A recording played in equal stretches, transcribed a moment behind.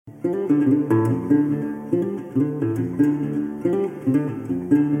Hello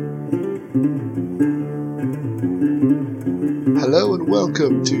and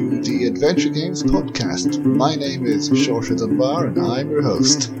welcome to the Adventure Games podcast. My name is Saoirse Dunbar and I'm your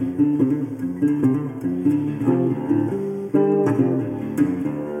host.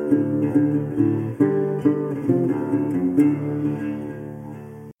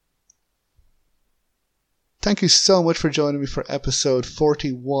 Thank you so much for joining me for episode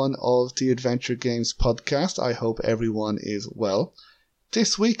 41 of the Adventure Games podcast. I hope everyone is well.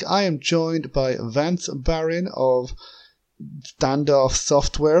 This week I am joined by Vance Barron of Standoff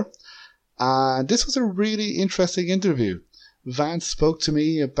Software, and this was a really interesting interview. Vance spoke to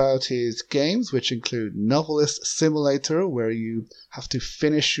me about his games, which include Novelist Simulator, where you have to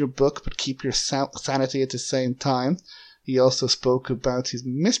finish your book but keep your sanity at the same time. He also spoke about his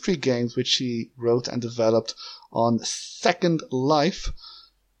mystery games, which he wrote and developed on Second Life.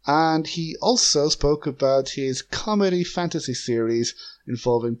 And he also spoke about his comedy fantasy series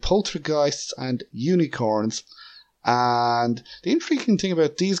involving poltergeists and unicorns. And the intriguing thing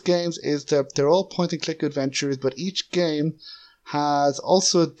about these games is that they're all point-and-click adventures, but each game has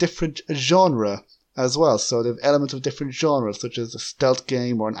also a different genre as well. So they have elements of different genres, such as a stealth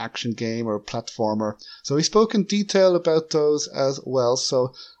game or an action game or a platformer. So he spoke in detail about those as well.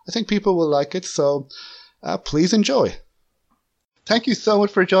 So I think people will like it. So please enjoy. Thank you so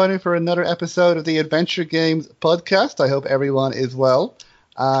much for joining for another episode of the Adventure Games podcast. I hope everyone is well.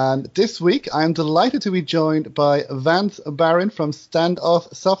 And this week I'm delighted to be joined by Vance Barron from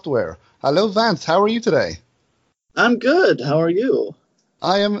Standoff Software. Hello, Vance. How are you today? I'm good. How are you?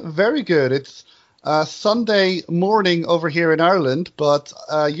 I am very good. It's Sunday morning over here in Ireland, but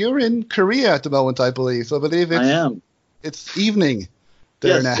you're in Korea at the moment, I believe. So I believe I am. It's evening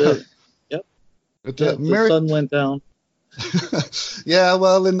there now. Yep. The sun went down. Yeah,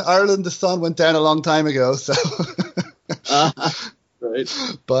 well, in Ireland, the sun went down a long time ago. So.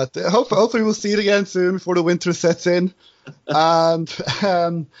 Right. But hopefully we'll see it again soon before the winter sets in.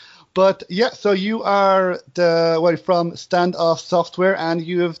 And but yeah, so you are from Standoff Software, and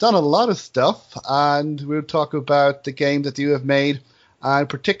you have done a lot of stuff. And we'll talk about the game that you have made. And in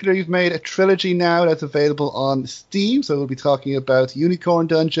particular, you've made a trilogy now that's available on Steam. So we'll be talking about Unicorn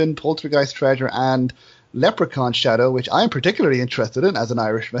Dungeon, Poltergeist Treasure, and Leprechaun Shadow, which I'm particularly interested in as an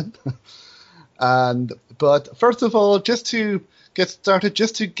Irishman. But first of all, just to get started,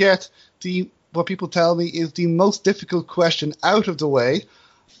 just to get what people tell me is the most difficult question out of the way.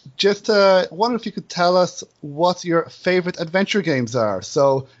 Just wonder if you could tell us what your favorite adventure games are.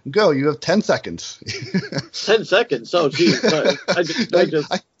 So go, you have 10 seconds. 10 seconds? Oh, geez.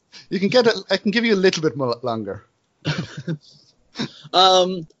 You can get it. I can give you a little bit more longer.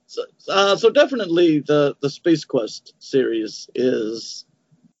 So definitely the Space Quest series is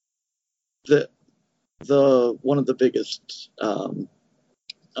the one of the biggest of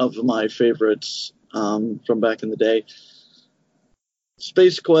my favorites from back in the day.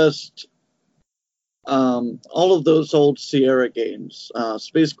 Space Quest, all of those old Sierra games,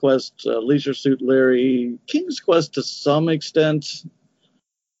 Space Quest, Leisure Suit Larry, King's Quest to some extent.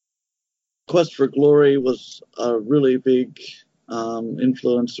 Quest for Glory was a really big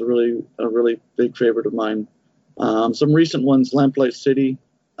influence, a really big favorite of mine. Some recent ones, Lamplight City,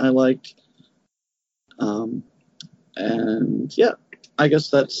 I liked. And yeah, I guess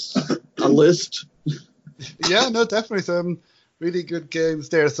that's a list. Yeah, no, definitely some really good games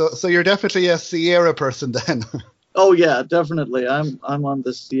there. So you're definitely a Sierra person then. Oh yeah, definitely. I'm on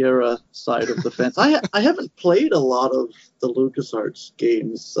the Sierra side of the fence. I haven't played a lot of the LucasArts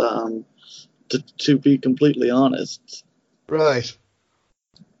games, to be completely honest. Right.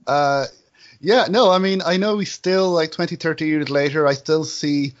 Yeah, no, I mean, I know we still, like 20, 30 years later, I still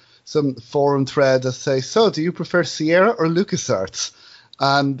see some forum thread that say, so do you prefer Sierra or LucasArts?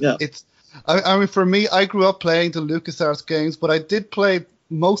 And yeah. I mean, for me, I grew up playing the LucasArts games, but I did play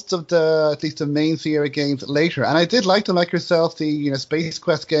most of at least the main Sierra games later. And I did like them, like yourself, the Space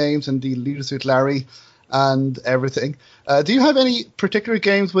Quest games and the Leisure Suit Larry and everything. Do you have any particular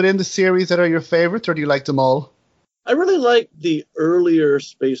games within the series that are your favorites, or do you like them all? I really liked the earlier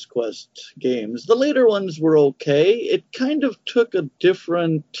Space Quest games. The later ones were okay. It kind of took a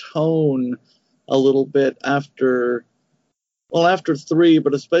different tone a little bit after 3,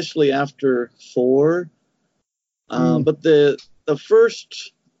 but especially after 4. But the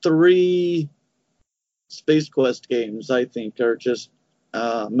first 3 Space Quest games, I think, are just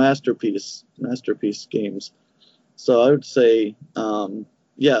masterpiece games. So I would say, that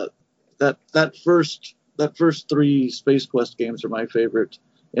first 3 Space Quest games are my favorite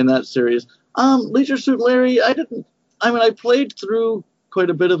in that series. Leisure Suit Larry, I played through quite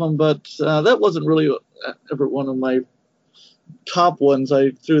a bit of them, but that wasn't really ever one of my top ones.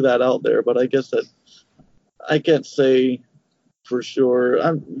 I threw that out there, but I guess that I can't say for sure.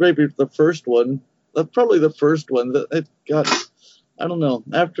 Maybe the first one, probably the first one. That it got, I don't know.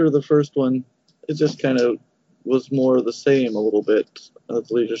 After the first one, it just kind of was more the same a little bit.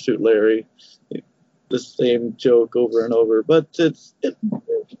 Leisure Suit Larry, the same joke over and over. But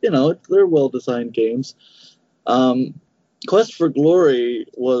they're well designed games. Quest for Glory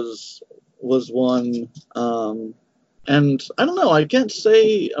was one, and I don't know. I can't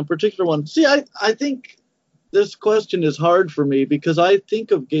say a particular one. See, I think this question is hard for me because I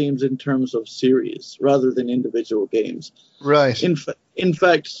think of games in terms of series rather than individual games. Right. In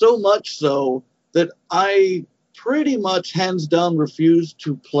fact, so much so that I pretty much hands down refuse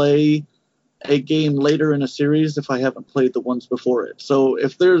to play a game later in a series if I haven't played the ones before it. So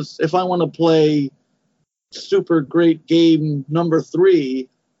if I want to play Super Great Game number 3,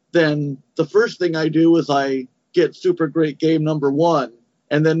 then the first thing I do is I get Super Great Game number 1,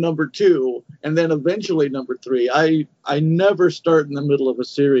 and then number 2, and then eventually number 3. I never start in the middle of a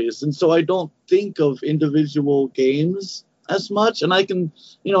series, and so I don't think of individual games as much. And I can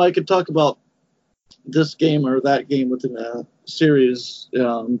talk about this game or that game within a series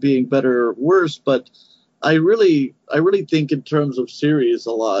being better or worse, but I really think in terms of series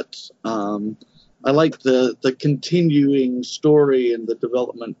a lot. I like the continuing story and the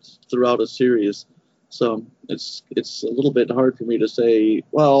development throughout a series. So it's a little bit hard for me to say,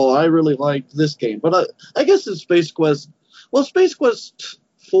 well, I really liked this game. But I guess in Space Quest, Space Quest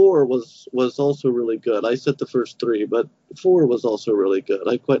 4 was also really good. I said the first 3, but 4 was also really good.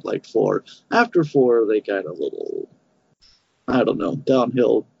 I quite liked 4. After 4, they got a little, I don't know,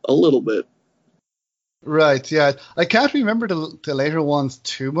 downhill a little bit. Right, yeah. I can't remember the later ones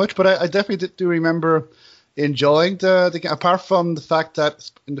too much, but I definitely do remember enjoying the game, apart from the fact that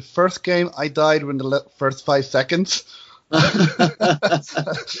in the first game I died within the first 5 seconds. Yeah.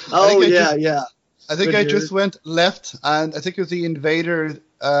 I think I just went left, and I think it was the invader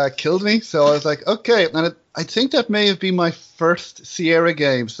killed me, so I was like, okay. And I think that may have been my first Sierra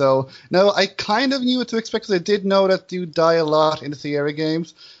game, so no, I kind of knew what to expect, because I did know that you die a lot in the Sierra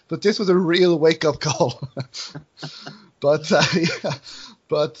games, but this was a real wake-up call. But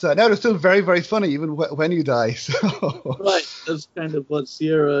now they're still very, very funny, even when you die. So. Right, that's kind of what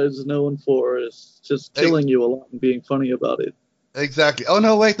Sierra is known for, is just killing you a lot and being funny about it. Exactly. Oh,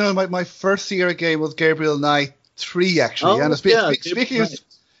 no, wait, no, my first Sierra game was Gabriel Knight 3, actually. Speaking of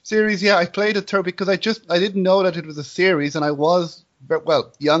series, I played it through because I didn't know that it was a series, and I was,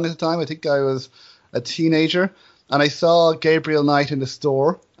 young at the time. I think I was a teenager, and I saw Gabriel Knight in the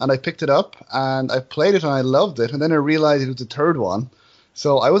store, and I picked it up, and I played it, and I loved it, and then I realized it was the third one.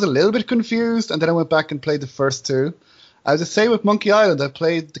 So I was a little bit confused, and then I went back and played the first 2. I was the same with Monkey Island. I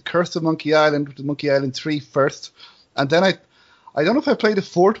played The Curse of Monkey Island with Monkey Island 3 first, and then I don't know if I played the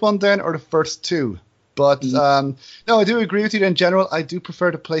 4th one then or the first 2. But no, I do agree with you. In general, I do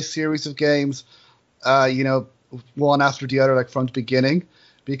prefer to play series of games, one after the other, like from the beginning,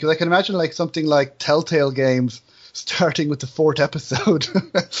 because I can imagine like something like Telltale games starting with the 4th episode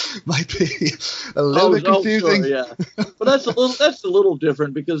might be a little bit confusing. Sure, yeah. But that's a little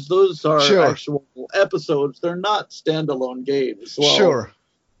different, because those are actual episodes. They're not standalone games. Well, sure.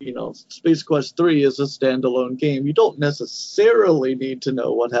 Space Quest 3 is a standalone game. You don't necessarily need to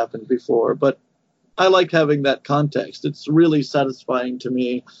know what happened before, but I like having that context. It's really satisfying to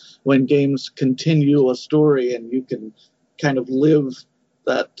me when games continue a story and you can kind of live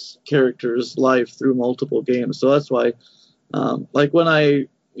that character's life through multiple games. So that's why, like when I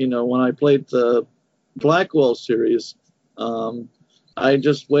played the Blackwell series, I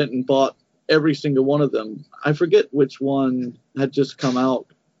just went and bought every single one of them. I forget which one had just come out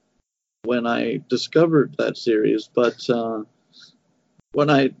when I discovered that series, but when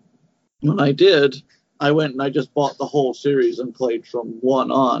I did, I went and I just bought the whole series and played from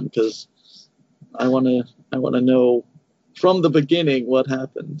 1 on, because I want to know from the beginning what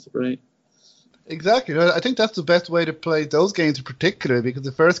happened, right? Exactly. I think that's the best way to play those games in particular, because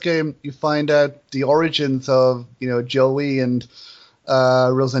the first game you find out the origins of Joey and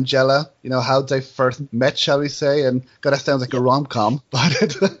Rosangela, how they first met, shall we say, and God, that sounds like a rom-com,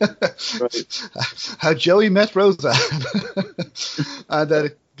 but right. How Joey met Rosa, and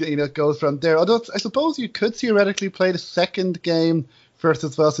then it goes from there. Although I suppose you could theoretically play the second game first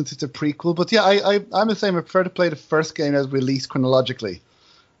as well, since it's a prequel. But yeah, I'm the same. I prefer to play the first game as released chronologically,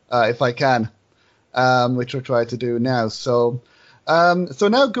 if I can, which we're trying to do now. So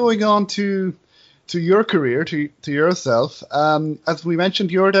now going on to your career, to yourself. As we mentioned,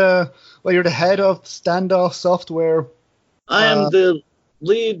 you're the head of Standoff Software. I am the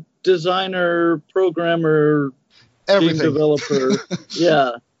lead designer, programmer, Everything. game developer.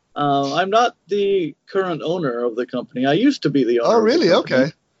 Yeah. I'm not the current owner of the company. I used to be the owner. Oh, really? Of the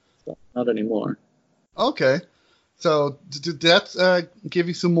company. Okay. Not anymore. Okay. So did that give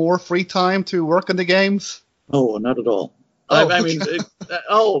you some more free time to work on the games? Oh, not at all. Oh, I mean,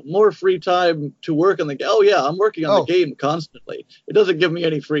 more free time to work on the game. Oh, yeah, I'm working on the game constantly. It doesn't give me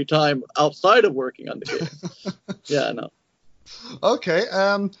any free time outside of working on the game. Yeah, no. Okay. So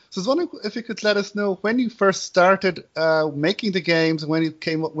I was wondering if you could let us know when you first started making the games, when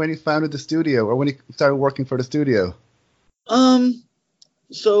you founded the studio, or when you started working for the studio.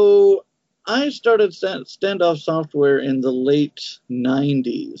 So I started Standoff Software in the late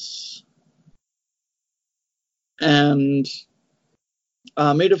 90s. And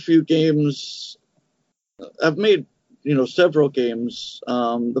made a few games. I've made, several games.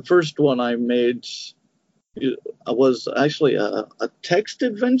 The first one I made was actually a text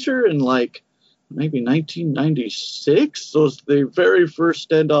adventure in maybe 1996. So it was the very first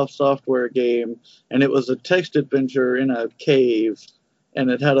Standoff Software game, and it was a text adventure in a cave, and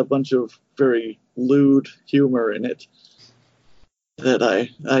it had a bunch of very lewd humor in it that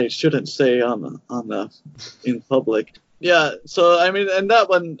I shouldn't say in public. Yeah, so I mean, and that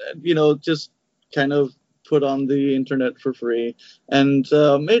one, just kind of put on the internet for free, and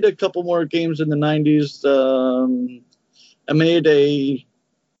made a couple more games in the 90s. I made a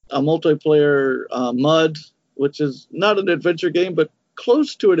multiplayer Mud, which is not an adventure game, but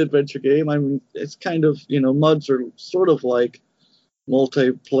close to an adventure game. I mean, it's kind of, Muds are sort of like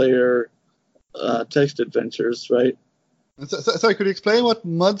multiplayer text adventures, right? So could you explain what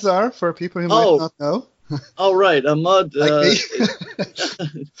Muds are for people who might not know? Oh, right. A Mud. Like me? I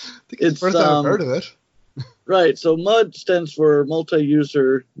think it's the first time I've heard of it. Right. So Mud stands for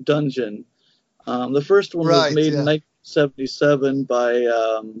multi-user dungeon. The first one was made in 1977 by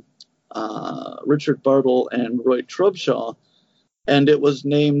Richard Bartle and Roy Trubshaw, and it was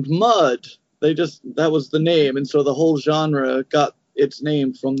named Mud. That was the name, and so the whole genre got its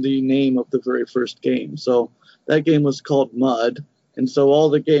name from the name of the very first game. So that game was called Mud, and so all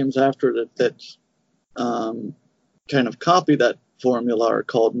the games after it that kind of copy that formula are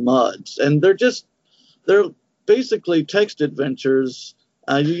called Muds, and they're basically text adventures.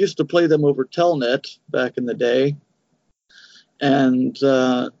 You used to play them over Telnet back in the day, and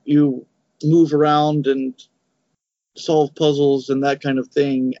you move around and solve puzzles and that kind of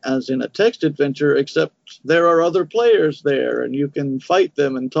thing as in a text adventure, except there are other players there, and you can fight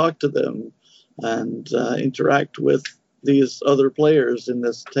them and talk to them and interact with these other players in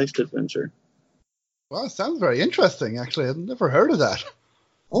this text adventure. Wow, sounds very interesting, actually. I've never heard of that.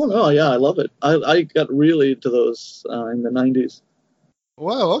 Oh, no, yeah, I love it. I got really into those in the 90s.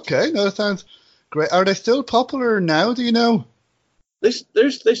 Wow, okay. No, that sounds great. Are they still popular now, do you know? They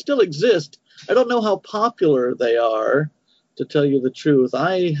still exist. I don't know how popular they are, to tell you the truth.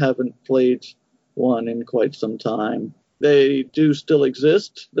 I haven't played one in quite some time. They do still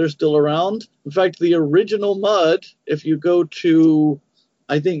exist. They're still around. In fact, the original Mud, if you go to,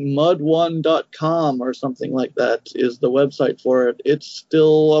 I think, mud1.com or something like that is the website for it. It's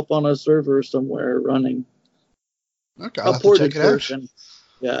still up on a server somewhere running. Okay, I'll have to check it out.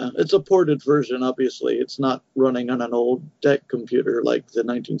 Yeah, it's a ported version, obviously. It's not running on an old DEC computer like the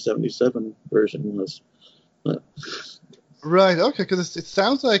 1977 version was. But... Right, okay, because it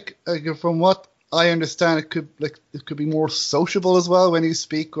sounds like, from what I understand, it could be more sociable as well when you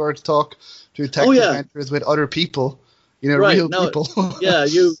speak or talk to text adventures with other people, real people. Yeah,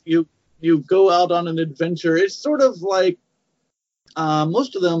 you go out on an adventure. It's sort of like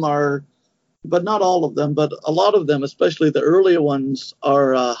most of them are, but not all of them, but a lot of them, especially the earlier ones,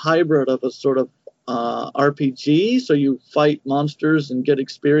 are a hybrid of a sort of RPG. So you fight monsters and get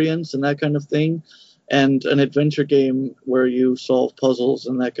experience and that kind of thing. And an adventure game where you solve puzzles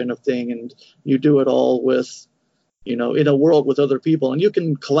and that kind of thing. And you do it all with, in a world with other people. And you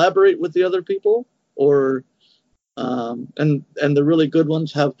can collaborate with the other people, or and the really good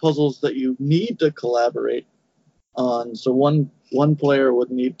ones have puzzles that you need to collaborate on. So one player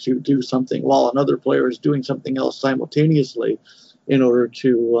would need to do something while another player is doing something else simultaneously in order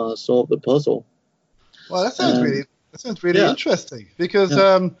to solve the puzzle. Well, that sounds really interesting, because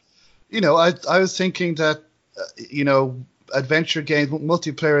I was thinking that adventure games,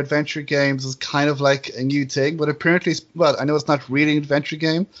 multiplayer adventure games, is kind of like a new thing, but apparently, I know it's not really an adventure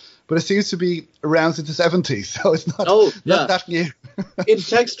game, but it seems to be around since the 70s, so it's not that new. In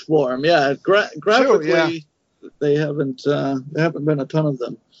text form, yeah. Graphically. Sure, yeah. They haven't been a ton of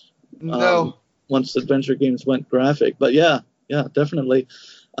them. No. Once adventure games went graphic, but yeah, definitely.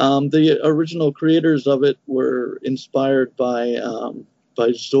 The original creators of it were inspired by by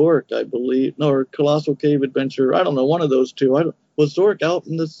Zork, I believe, no, or Colossal Cave Adventure. I don't know, one of those two. Was Zork out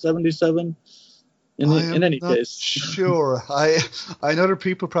in the 77? In any not case, sure. I know there are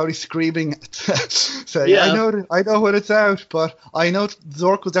people probably screaming, saying, Yeah. I know when it's out, but I know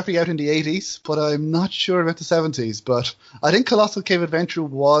Zork was definitely out in the 80s, but I'm not sure about the 70s. But I think Colossal Cave Adventure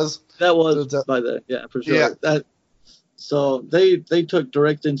was. that was by the, yeah, for sure. Yeah. So they took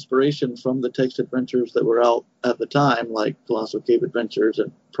direct inspiration from the text adventures that were out at the time, like Colossal Cave Adventures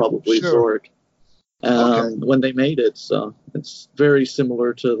and probably Sure. Zork, when they made it. So it's very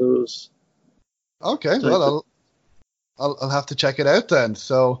similar to those. Okay, well, I'll have to check it out then.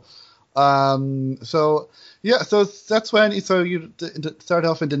 So that's when you started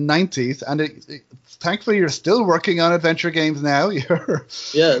off in the 90s, and thankfully you're still working on adventure games now. You're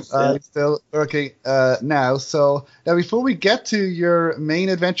Yes. still working now. So now before we get to your main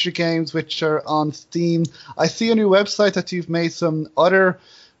adventure games, which are on Steam, I see on your website that you've made some other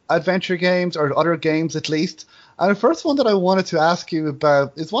adventure games, or other games at least. And the first one that I wanted to ask you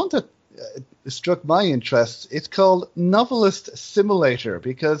about is one that struck my interest. It's called Novelist Simulator,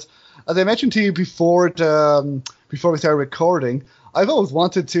 because as I mentioned to you before we started recording, I've always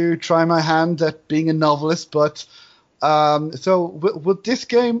wanted to try my hand at being a novelist, but so would this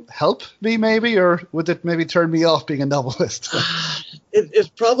game help me maybe, or would it maybe turn me off being a novelist? It's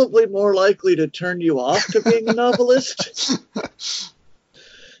probably more likely to turn you off to being a novelist.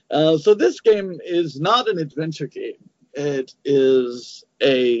 So this game is not an adventure game. It is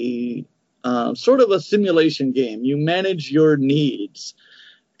a sort of a simulation game. You manage your needs,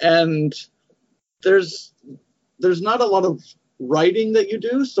 and there's not a lot of writing that you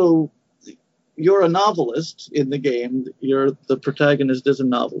do. So you're a novelist in the game. The protagonist is a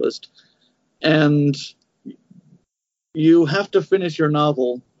novelist, and you have to finish your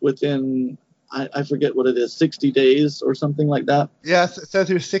novel within, I forget what it is, 60 days or something like that. Yes, it says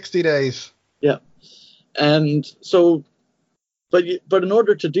here 60 days. Yeah. And so, but in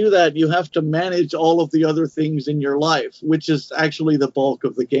order to do that, you have to manage all of the other things in your life, which is actually the bulk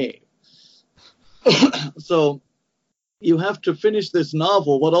of the game. So you have to finish this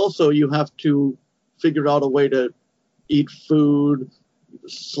novel, but also you have to figure out a way to eat food,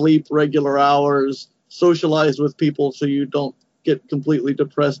 sleep regular hours, socialize with people so you don't get completely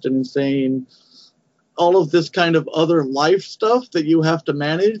depressed and insane. All of this kind of other life stuff that you have to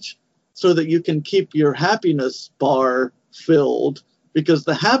manage so that you can keep your happiness bar filled, because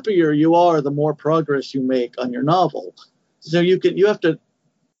the happier you are, the more progress you make on your novel. So you have to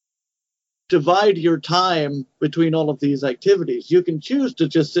divide your time between all of these activities. You can choose to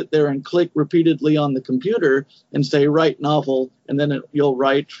just sit there and click repeatedly on the computer and say write novel, and then you'll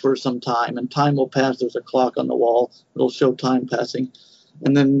write for some time, and time will pass. There's a clock on the wall, it'll show time passing,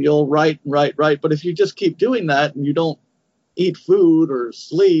 and then you'll write. But if you just keep doing that and you don't eat food or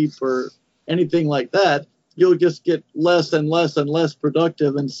sleep or anything like that, you'll just get less and less and less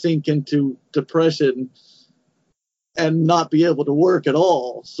productive and sink into depression and not be able to work at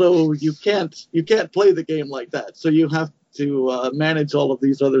all. So you can't play the game like that. So you have to manage all of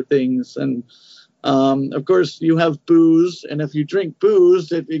these other things. And of course, you have booze, and if you drink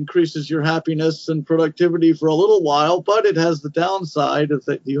booze, it increases your happiness and productivity for a little while, but it has the downside of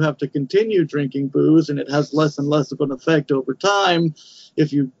that you have to continue drinking booze, and it has less and less of an effect over time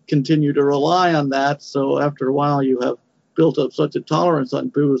if you continue to rely on that. So after a while, you have built up such a tolerance on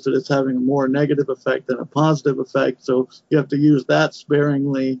booze that it's having a more negative effect than a positive effect. So you have to use that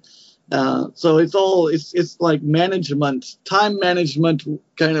sparingly. So it's like management, time management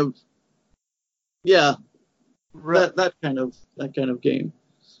kind of. Yeah, Right. that kind of game.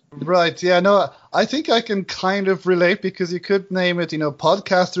 Right. Yeah. No, I think I can kind of relate, because you could name it,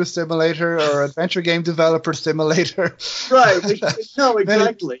 podcaster simulator or adventure game developer simulator. Right. No,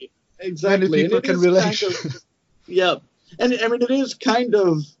 exactly. Exactly. Many people can relate. Yeah, and I mean it is kind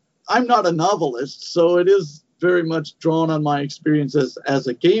of. I'm not a novelist, so it is very much drawn on my experiences as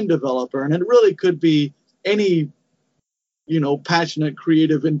a game developer, and it really could be any. Passionate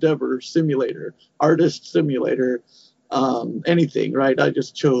creative endeavor simulator, artist simulator, anything, right? I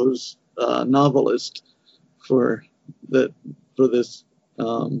just chose novelist for this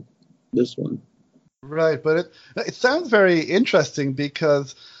one. Right, but it sounds very interesting,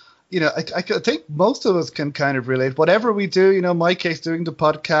 because I think most of us can kind of relate. Whatever we do, in my case, doing the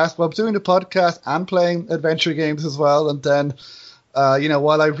podcast and playing adventure games as well, and then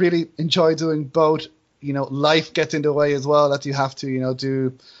while I really enjoy doing both, life gets in the way as well, that you have to,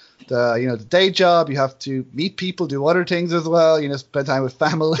 do the day job, you have to meet people, do other things as well, spend time with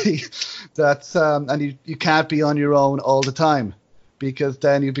family. That's, and you can't be on your own all the time, because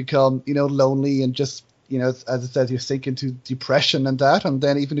then you become, lonely and just, as I said, you sink into depression and that, and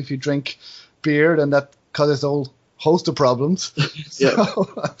then even if you drink beer, then that causes a whole host of problems.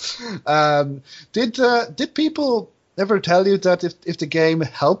 Did people ever tell you that if the game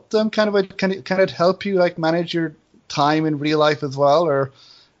helped them, can it help you like manage your time in real life as well, or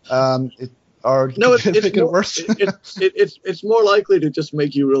it's more, worse? It's more likely to just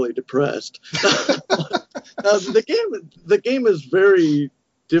make you really depressed. The game is very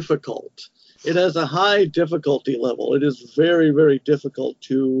difficult. It has a high difficulty level. It is very, very difficult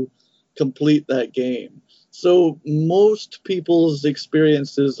to complete that game. So most people's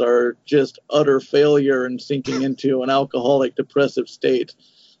experiences are just utter failure and sinking into an alcoholic, depressive state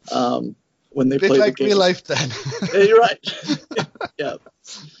when they play the game. Real life, then. You're right. Yeah.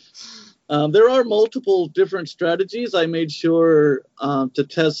 There are multiple different strategies. I made sure to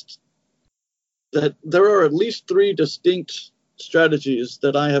test that there are at least 3 distinct strategies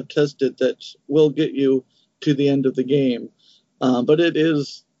that I have tested that will get you to the end of the game. But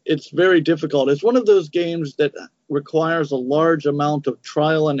it's very difficult. It's one of those games that requires a large amount of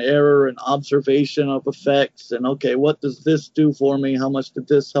trial and error and observation of effects. And, okay, what does this do for me? How much did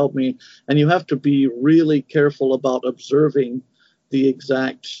this help me? And you have to be really careful about observing the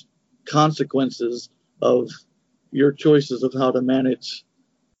exact consequences of your choices of how to manage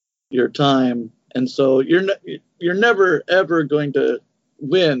your time. And so you're never, ever going to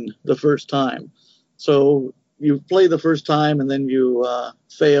win the first time. So you play the first time and then you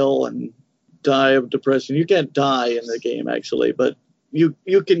fail and die of depression. You can't die in the game, actually, but you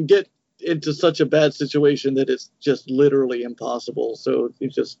can get into such a bad situation that it's just literally impossible. So you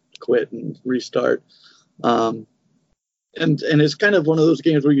just quit and restart. And it's kind of one of those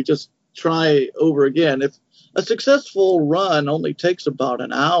games where you just try over again. If a successful run only takes about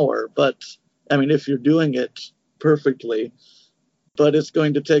an hour, but I mean, if you're doing it perfectly, but it's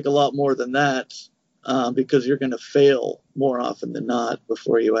going to take a lot more than that. Because you're going to fail more often than not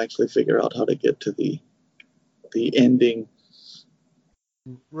before you actually figure out how to get to the ending.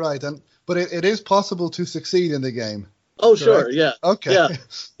 Right, but it is possible to succeed in the game. Oh, correct? Sure, yeah. Okay.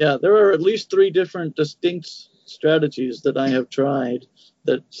 Yeah. There are at least 3 different distinct strategies that I have tried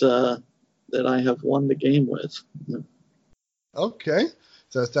that I have won the game with. Okay,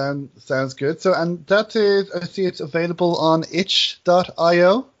 so sounds good. So, and that is, I see it's available on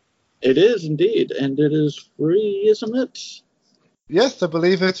itch.io. It is indeed, and it is free, isn't it? Yes, I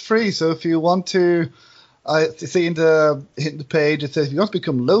believe it's free. So if you want to, I see in the page it says if you want to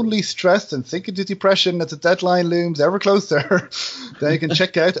become lonely, stressed, and sink into depression as the deadline looms ever closer, then you can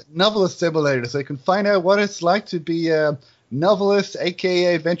check out Novelist Simulator. So you can find out what it's like to be a novelist,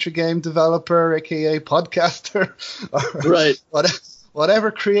 aka adventure game developer, aka podcaster, or right,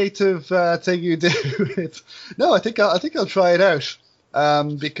 whatever creative thing you do. I think I'll try it out.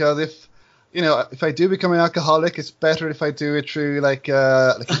 Because if I do become an alcoholic, it's better if I do it through like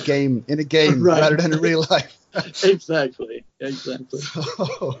a game right. Rather than in real life. Exactly.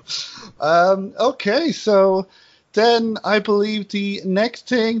 So, okay, so then I believe the next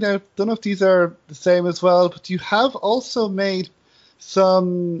thing, now I don't know if these are the same as well, but you have also made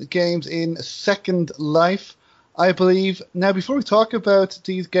some games in Second Life, I believe. Now, before we talk about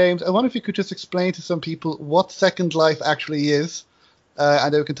these games, I wonder if you could just explain to some people what Second Life actually is.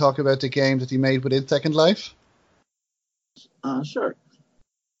 And then we can talk about the games that you made within Second Life. Sure.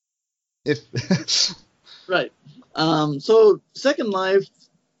 Right. So Second Life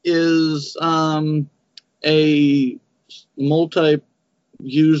is a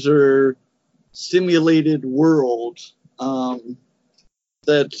multi-user simulated world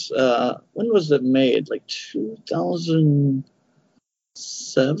that when was it made? Like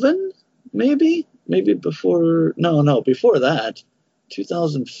 2007, maybe before. No, before that.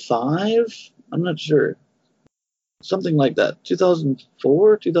 2005? I'm not sure. Something like that.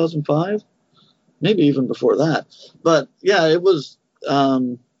 2004, 2005? Maybe even before that. But yeah, it was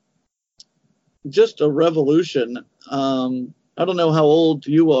just a revolution. I don't know how old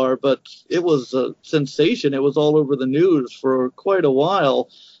you are, but it was a sensation. It was all over the news for quite a while.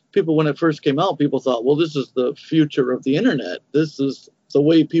 People, when it first came out, people thought, well, this is the future of the internet. This is the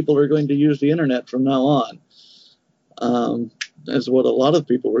way people are going to use the internet from now on. Is what a lot of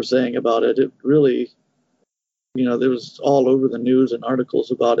people were saying about it. It really, there was all over the news and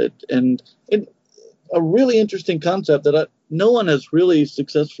articles about it. And a really interesting concept that no one has really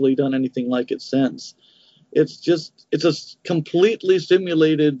successfully done anything like it since. It's a completely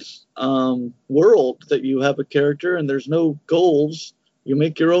simulated world that you have a character and there's no goals. You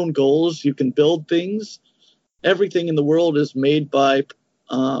make your own goals. You can build things. Everything in the world is made by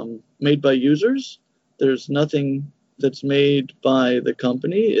users. There's nothing that's made by the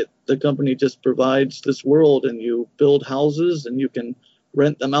company. The company just provides this world, and you build houses, and you can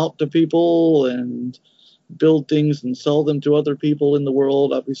rent them out to people and build things and sell them to other people in the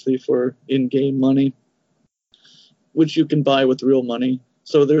world, obviously for in-game money, which you can buy with real money.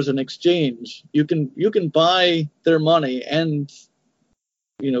 So there's an exchange. You can buy their money and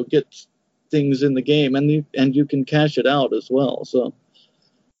get things in the game, and you can cash it out as well. So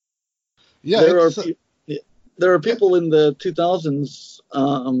Yeah, there are people in the 2000s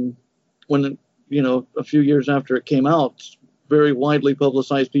when a few years after it came out, very widely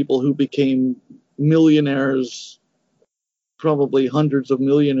publicized people who became millionaires, probably hundreds of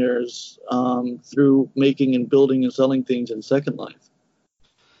millionaires, through making and building and selling things in Second Life.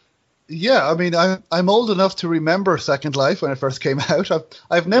 Yeah, I mean, I'm old enough to remember Second Life when it first came out.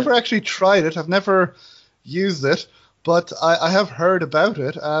 I've never actually tried it. I've never used it, but I have heard about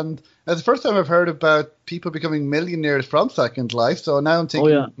it. And it's the first time I've heard about people becoming millionaires from Second Life. So now I'm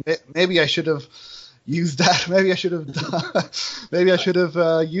thinking maybe I should have used that. Maybe I should have. Maybe I should have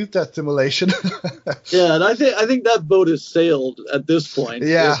used that simulation. Yeah, and I think that boat has sailed at this point.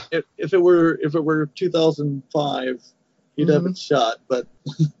 Yeah. If it were 2005, you'd have it shot, but.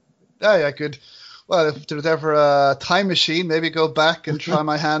 Yeah, I could. Well, if there was ever a time machine, maybe go back and try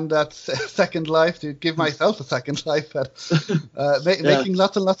my hand at Second Life to give myself a second life at making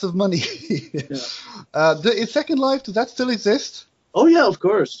lots and lots of money. Is Second Life, does that still exist? Oh, yeah, of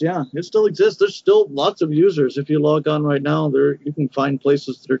course. Yeah, it still exists. There's still lots of users. If you log on right now, you can find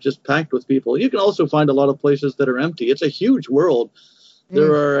places that are just packed with people. You can also find a lot of places that are empty. It's a huge world.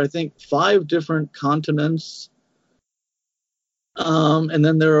 There are, I think, 5 different continents. And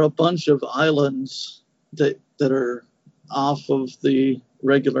then there are a bunch of islands that are off of the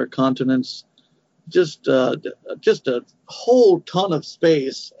regular continents, just a whole ton of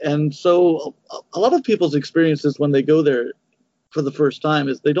space. And so a lot of people's experiences when they go there for the first time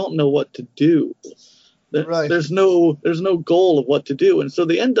is they don't know what to do. Right. There's no goal of what to do. And so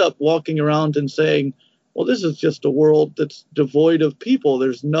they end up walking around and saying, well, this is just a world that's devoid of people.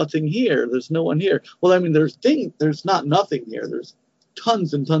 There's nothing here. There's no one here. Well, I mean, there's not nothing here. There's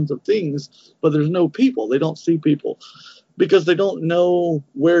tons and tons of things, but there's no people. They don't see people because they don't know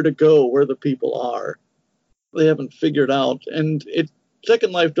where to go, where the people are. They haven't figured out. And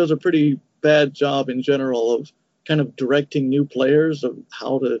Second Life does a pretty bad job in general of kind of directing new players of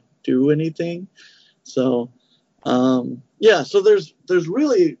how to do anything. So, so there's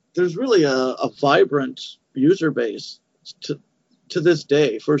really a vibrant user base to this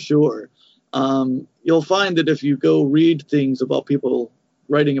day, for sure. You'll find that if you go read things about people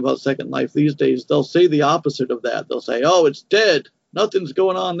writing about Second Life these days, they'll say the opposite of that. They'll say, oh, it's dead. Nothing's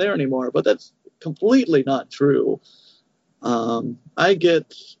going on there anymore. But that's completely not true.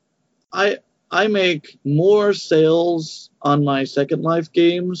 I make more sales on my Second Life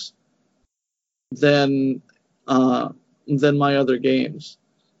games than my other games,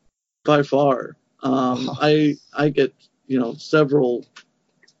 by far. I get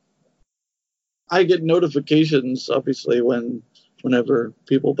I get notifications, obviously, whenever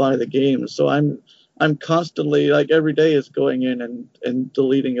people buy the game. So I'm constantly, like, every day is going in and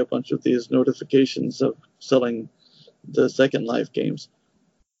deleting a bunch of these notifications of selling the Second Life games.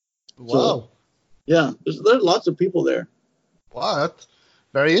 Wow. So, yeah, there's lots of people there. Wow, that's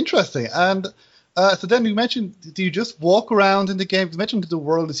very interesting. And so then you mentioned, do you just walk around in the game? You mentioned the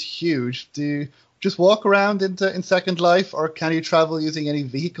world is huge. Do you just walk around in Second Life, or can you travel using any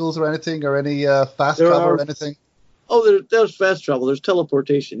vehicles or anything, or any fast travel or anything? Oh, there's fast travel. There's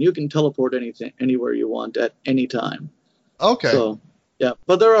teleportation. You can teleport anywhere you want at any time. Okay. So, yeah,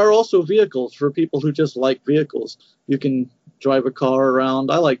 but there are also vehicles for people who just like vehicles. You can drive a car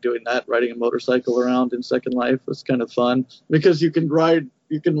around. I like doing that, riding a motorcycle around in Second Life. It's kind of fun because you can ride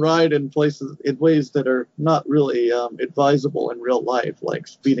in places in ways that are not really advisable in real life, like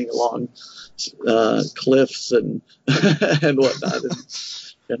speeding along cliffs and and whatnot, and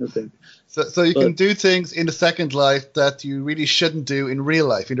kind of thing. So you can do things in the Second Life that you really shouldn't do in real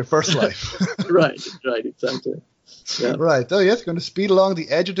life, in the first life. Right, exactly. Yeah. Right. Oh, yes, going to speed along the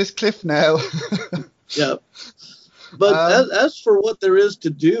edge of this cliff now. Yeah. But as for what there is to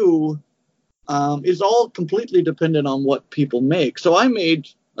do, it's all completely dependent on what people make. So I made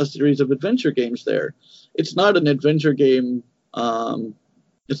a series of adventure games there. It's not an adventure game.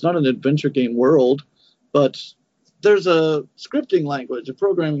 It's not an adventure game world, but there's a scripting language, a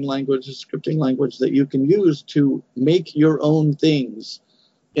programming language, a scripting language that you can use to make your own things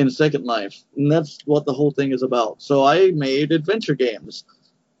in Second Life. And that's what the whole thing is about. So I made adventure games.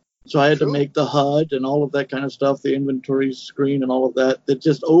 So I had to make the HUD and all of that kind of stuff, the inventory screen and all of that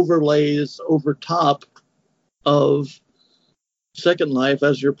just overlays over top of Second Life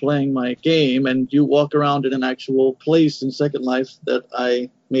as you're playing my game, and you walk around in an actual place in Second Life that I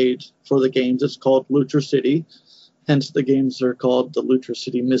made for the games. It's called Lutra City. Hence, the games are called the Lutra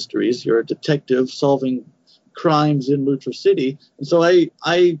City Mysteries. You're a detective solving crimes in Lutra City. And so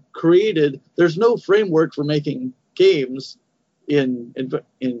I created, there's no framework for making games in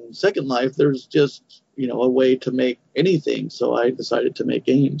Second Life. There's just, a way to make anything. So I decided to make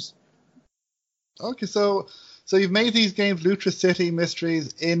games. Okay, so you've made these games, Lutra City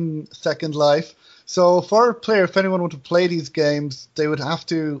Mysteries, in Second Life. So for a player, if anyone wanted to play these games, they would have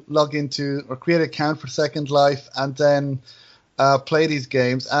to log into or create an account for Second Life and then play these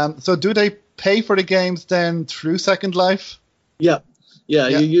games. So do they pay for the games then through Second Life? Yeah.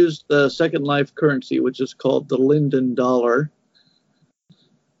 You use the Second Life currency, which is called the Linden Dollar.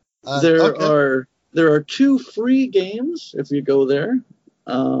 There are 2 free games if you go there.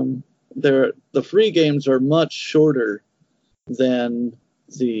 The free games are much shorter than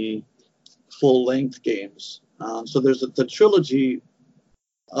the full-length games. So there's the trilogy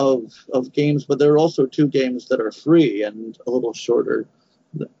of games, but there are also 2 games that are free and a little shorter,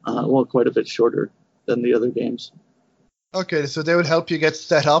 quite a bit shorter than the other games. Okay, so they would help you get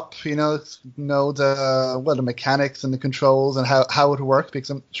set up, know the mechanics and the controls and how it would work, because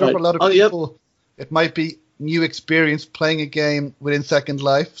I'm sure for a lot of people it might be new experience playing a game within Second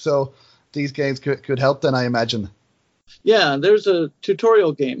Life, so these games could help then, I imagine. Yeah, there's a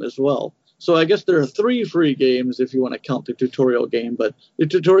tutorial game as well. So I guess there are 3 free games if you want to count the tutorial game, but the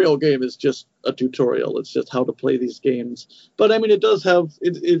tutorial game is just a tutorial. It's just how to play these games. But I mean, it does have,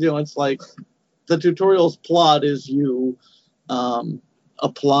 it's like the tutorial's plot is you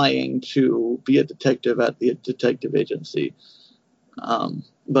applying to be a detective at the detective agency.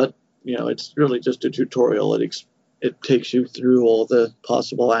 But, it's really just a tutorial. It takes you through all the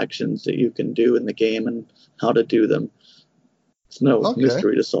possible actions that you can do in the game and how to do them. It's no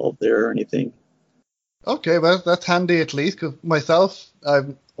mystery to solve there or anything. Okay, well, that's handy at least, because myself,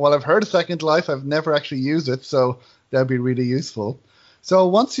 I've heard of Second Life, I've never actually used it, so that'd be really useful. So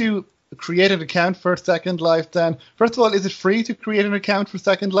once you create an account for Second Life, then, first of all, is it free to create an account for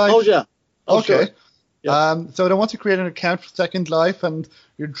Second Life? Oh, yeah. Okay. Sure. Yeah. So then once you create an account for Second Life and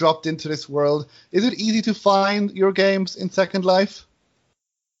you're dropped into this world, is it easy to find your games in Second Life?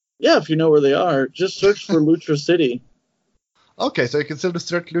 Yeah, if you know where they are. Just search for Lutra City. Okay, so you can still just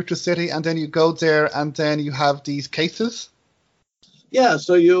search Lutra City, and then you go there, and then you have these cases? Yeah,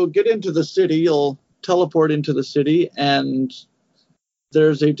 so you'll get into the city, you'll teleport into the city, and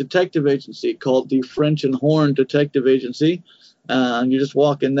there's a detective agency called the French and Horn Detective Agency. You just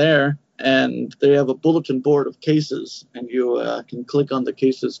walk in there, and they have a bulletin board of cases, and you can click on the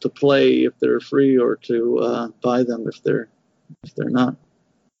cases to play if they're free or to buy them if they're not.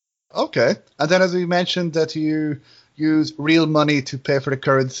 Okay, and then as we mentioned that you use real money to pay for the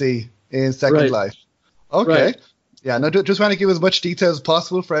currency in Second Life. Okay. Right. Yeah, no, just want to give as much detail as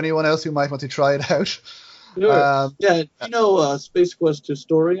possible for anyone else who might want to try it out. Sure. Space Quest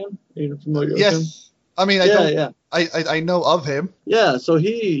Historian? Are you familiar with him? I mean, I know of him. Yeah, so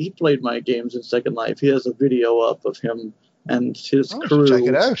he played my games in Second Life. He has a video up of him and his crew check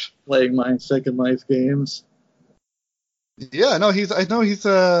it out. Playing my Second Life games. Yeah, no, he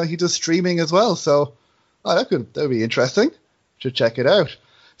does streaming as well, so that would be interesting. Should check it out.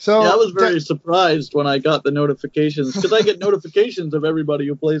 So I was very surprised when I got the notifications, because I get notifications of everybody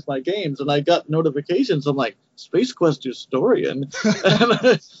who plays my games, and I got notifications. I'm like, Space Quest Historian,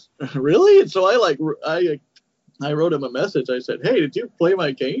 really? And so I wrote him a message. I said, "Hey, did you play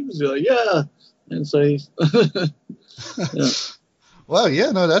my games?" He's like, "Yeah," and so he, yeah. Well,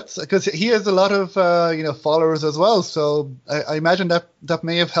 yeah, no, that's because he has a lot of followers as well. So I imagine that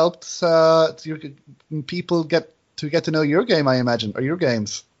may have helped people get to know your game. I imagine, or your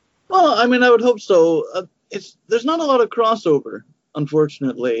games. Well, I mean, I would hope so. There's not a lot of crossover,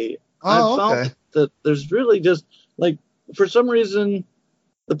 unfortunately. I've found that there's really just, like, for some reason,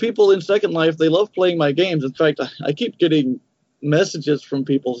 the people in Second Life, they love playing my games. In fact, I keep getting messages from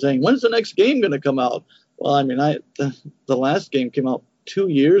people saying, "When's the next game going to come out?" Well, I mean, the last game came out 2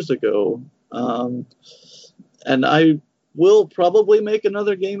 years ago, and I will probably make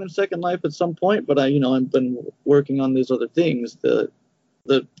another game in Second Life at some point. But I've been working on these other things, the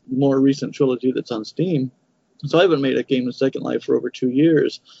more recent trilogy that's on Steam. So I haven't made a game in Second Life for over 2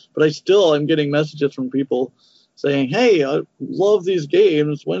 years, but I'm getting messages from people saying, "Hey, I love these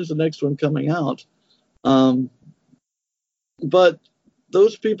games. When's the next one coming out?" But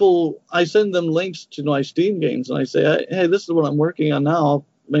those people, I send them links to my Steam games, and I say, "Hey, this is what I'm working on now. I'll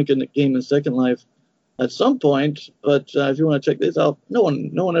make a game in Second Life at some point, but if you want to check this out," no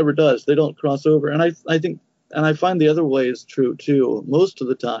one ever does. They don't cross over, and I think and I find the other way is true too. Most of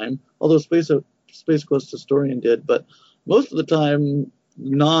the time, although Space Quest Historian did, but most of the time,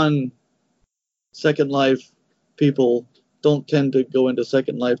 non-Second Life people don't tend to go into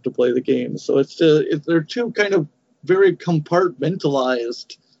Second Life to play the game. So they're two kind of very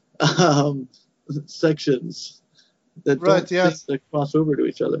compartmentalized sections that that cross over to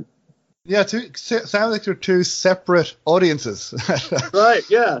each other. Yeah, sound like they're two separate audiences. Right?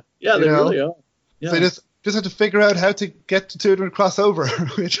 Yeah, they really are. Yeah. So you just have to figure out how to get the two of them to cross over.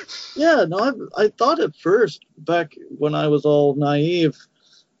 Yeah, no, I thought at first, back when I was all naive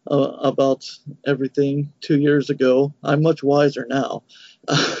about everything 2 years ago. I'm much wiser now.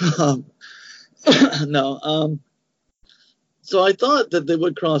 So I thought that they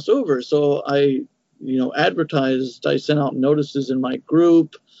would cross over. So I advertised. I sent out notices in my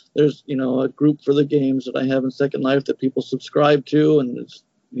group. There's a group for the games that I have in Second Life that people subscribe to, and there's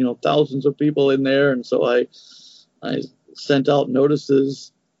thousands of people in there. And so I sent out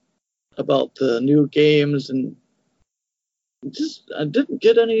notices about the new games, and I didn't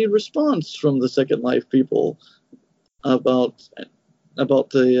get any response from the Second Life people about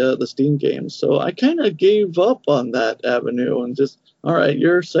the Steam games. So I kind of gave up on that avenue and just, all right,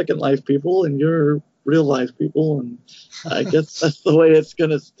 you're Second Life people and you're real life people, and I guess that's the way it's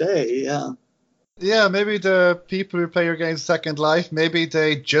gonna stay. Yeah. Yeah, maybe the people who play your games Second Life, maybe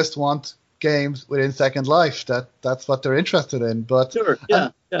they just want games within Second Life. That's what they're interested in. But sure,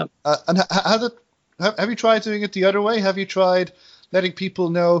 yeah. And have you tried doing it the other way? Have you tried letting people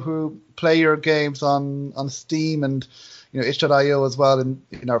know who play your games on Steam and itch.io as well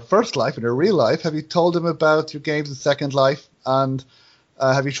in our first life, in our real life? Have you told them about your games in Second Life, and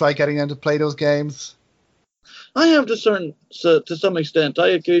have you tried getting them to play those games? I have to some extent. I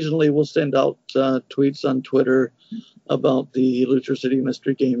occasionally will send out tweets on Twitter about the Luther City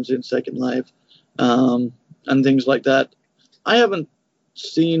Mystery games in Second Life and things like that. I haven't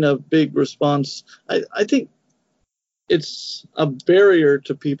seen a big response. I think it's a barrier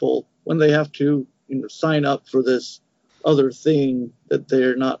to people when they have to sign up for this other thing that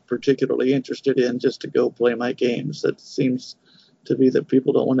they're not particularly interested in just to go play my games. That seems to be that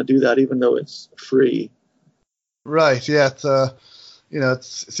people don't want to do that even though it's free. Right, yeah, it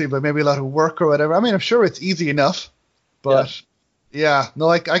seems like maybe a lot of work or whatever. I mean, I'm sure it's easy enough, but yeah no,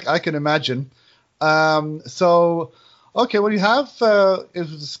 I can imagine. So, okay, well, you have, it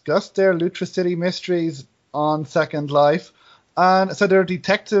was discussed there, Luther City Mysteries on Second Life, and so they're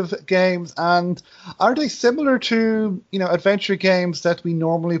detective games, and are they similar to, adventure games that we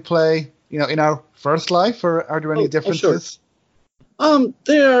normally play, in our first life, or are there any differences? Sure.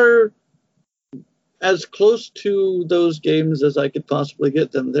 They are as close to those games as I could possibly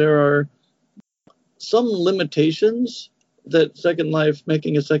get them. There are some limitations that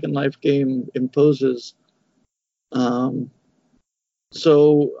making a Second Life game imposes.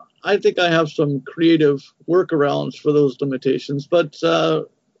 So I think I have some creative workarounds for those limitations, but I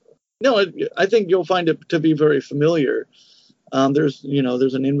think you'll find it to be very familiar. There's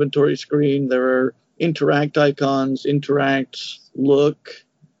an inventory screen. There are interact icons, interact, look.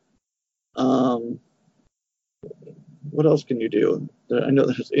 What else can you do? I know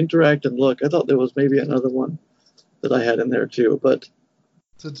there's interact and look. I thought there was maybe another one that I had in there too. But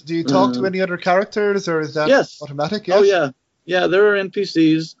so do you talk to any other characters, or is that automatic? Yes. Oh yeah. There are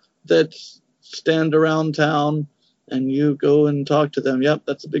NPCs that stand around town, and you go and talk to them. Yep,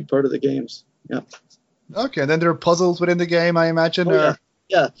 that's a big part of the games. Yep. Okay, and then there are puzzles within the game, I imagine. Yeah.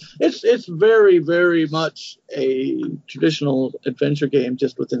 It's very, very much a traditional adventure game,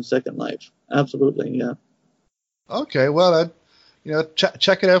 just within Second Life. Absolutely, yeah. Okay, well,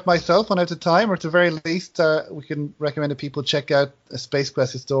 check it out myself when I have the time, or at the very least, we can recommend that people check out a Space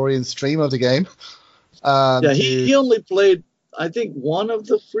Quest Historian stream of the game. He only played, I think, one of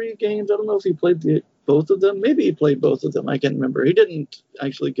the free games. I don't know if he played both of them. Maybe he played both of them. I can't remember. He didn't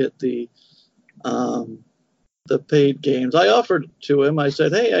actually get the paid games. I offered to him. I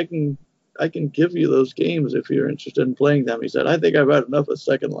said, "Hey, I can give you those games if you're interested in playing them." He said, "I think I've had enough of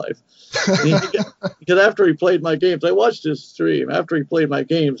Second Life." Because after he played my games, I watched his stream. After he played my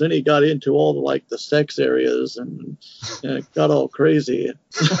games, then he got into all the sex areas and got all crazy.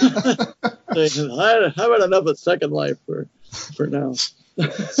 I've had enough of Second Life for now.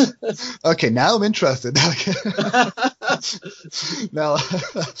 Okay, now I'm interested. No,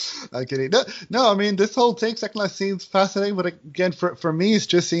 I'm kidding. No, I mean, this whole thing, Second Life, seems fascinating, but again, for me, it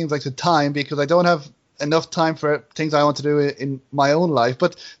just seems like the time, because I don't have enough time for things I want to do in my own life.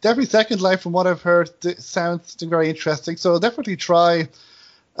 But definitely Second Life, from what I've heard, sounds very interesting. So I'll definitely try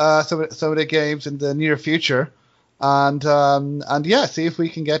some of the games in the near future. and yeah, see if we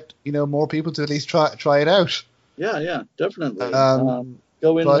can get more people to at least try it out. Yeah, definitely.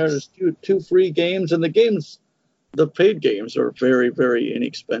 Go in But there. There's two free games, and the paid games are very, very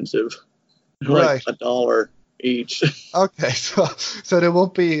inexpensive. Like right, $1 each. okay, so they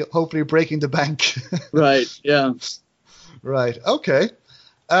won't be hopefully breaking the bank. Right. Yeah. Right. Okay.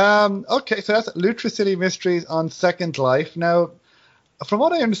 Okay. So that's Lutra City Mysteries on Second Life. Now, from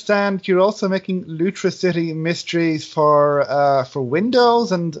what I understand, you're also making Lutra City Mysteries for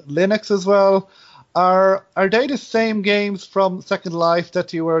Windows and Linux as well. Are they the same games from Second Life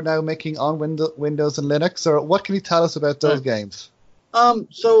that you are now making on Windows and Linux, or what can you tell us about those games?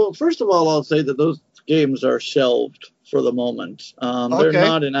 So first of all, I'll say that those games are shelved for the moment. They're Okay.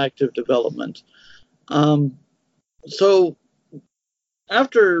 not in active development. So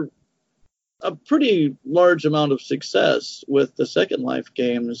after a pretty large amount of success with the Second Life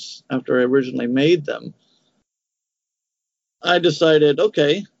games after I originally made them, I decided,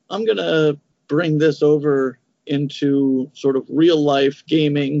 okay, I'm going to bring this over into sort of real life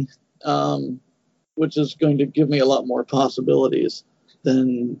gaming, which is going to give me a lot more possibilities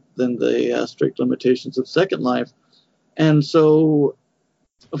than the strict limitations of Second Life. And so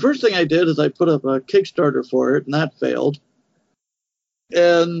the first thing I did is I put up a Kickstarter for it, and that failed.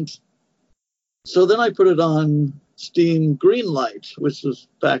 And so then I put it on Steam Greenlight, which was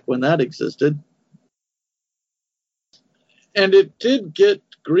back when that existed. And it did get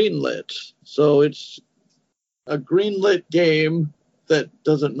greenlit. So it's a greenlit game that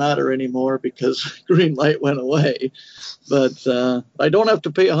doesn't matter anymore because Greenlight went away. But I don't have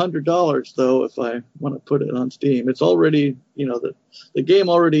to pay $100, though, if I want to put it on Steam. It's already, the game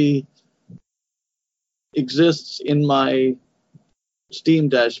already exists in my Steam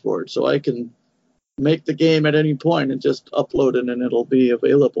dashboard. So I can make the game at any point and just upload it and it'll be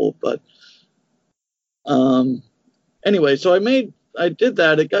available. But anyway, so I did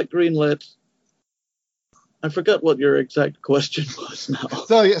that. It got greenlit. I forgot what your exact question was now.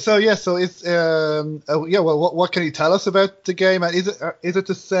 So it's Well, what can you tell us about the game? And is it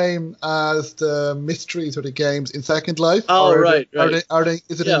the same as the mysteries or the games in Second Life? Oh, right.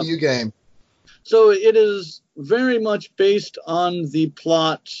 Is it a new game? So it is very much based on the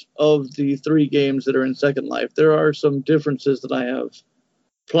plot of the 3 games that are in Second Life. There are some differences that I have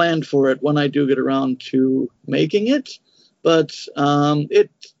planned for it when I do get around to making it, but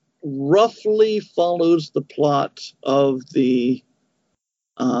it roughly follows the plot of the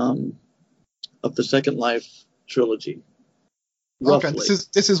Second Life trilogy. Roughly. Okay,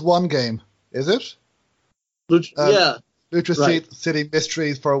 this is one game, is it? Yeah. Lutra City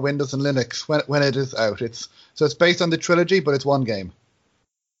Mysteries for Windows and Linux when it is out. It's based on the trilogy, but it's one game.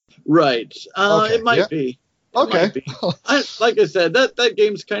 Right. Okay, it might be. Okay. Might be. Like I said, that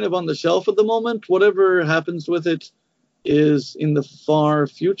game's kind of on the shelf at the moment. Whatever happens with it is in the far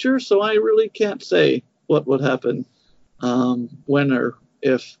future, so I really can't say what would happen when or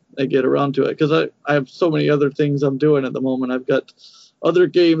if I get around to it, because I have so many other things I'm doing at the moment. I've got other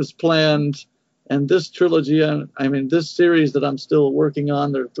games planned, and this trilogy, this series that I'm still working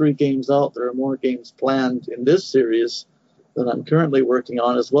on, there are 3 games out. There are more games planned in this series that I'm currently working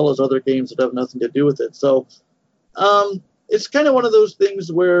on, as well as other games that have nothing to do with it. So it's kind of one of those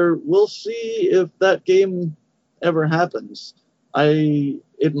things where we'll see if that game ever happens.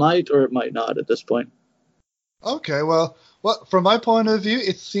 It might or it might not at this point. Okay, well, from my point of view,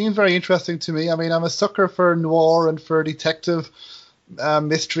 it seems very interesting to me. I mean, I'm a sucker for noir and for detective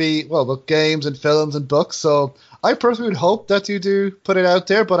mystery, both games and films and books. So I personally would hope that you do put it out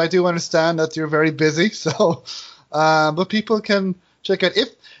there, but I do understand that you're very busy. So, but people can check out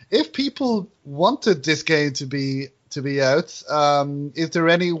if people wanted this game to be out. Is there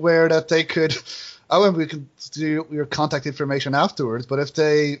anywhere that they could? We can do your contact information afterwards, but if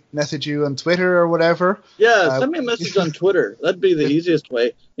they message you on Twitter or whatever. Yeah, send me a message on Twitter. That'd be the easiest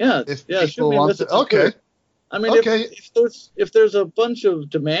way. Yeah, shoot me a message on Twitter. I mean, if there's a bunch of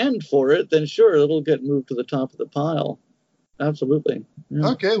demand for it, then sure, it'll get moved to the top of the pile. Absolutely.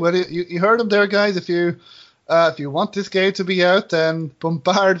 Yeah. Okay, well, you heard them there, guys. If you want this game to be out, then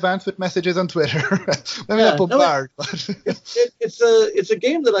bombard Vance with messages on Twitter. Maybe not bombard, but it's a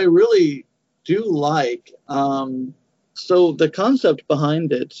game that I really do like. So the concept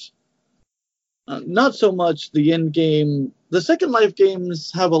behind it, not so much the end game. The Second Life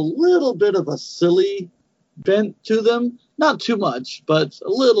games have a little bit of a silly bent to them. Not too much, but a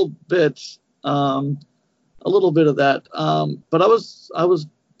little bit of that. But I was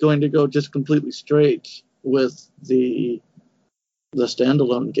going to go just completely straight with the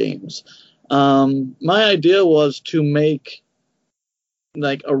standalone games. My idea was to make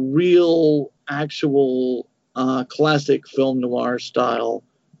like a real actual classic film noir style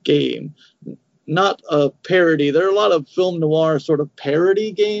game. Not a parody. There are a lot of film noir sort of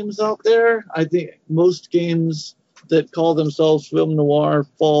parody games out there. I think most games that call themselves film noir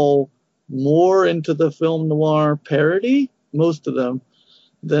fall more into the film noir parody, most of them,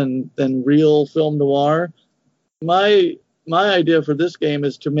 than real film noir. My idea for this game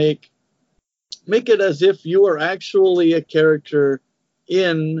is to make it as if you are actually a character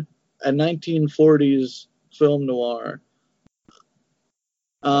in a 1940s film noir.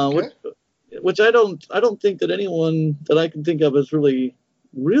 Okay. Which I don't think that anyone that I can think of has really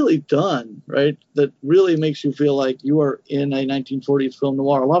done, right? That really makes you feel like you are in a 1940s film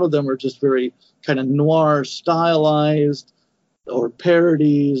noir. A lot of them are just very kind of noir stylized or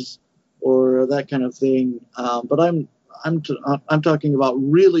parodies or that kind of thing. But I'm talking about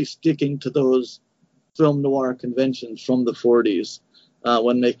really sticking to those film noir conventions from the 40s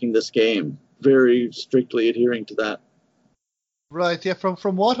when making this game, very strictly adhering to that. Right. Yeah.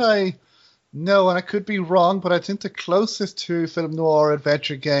 From what I know, and I could be wrong, but I think the closest to film noir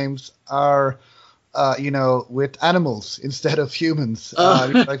adventure games are, with animals instead of humans.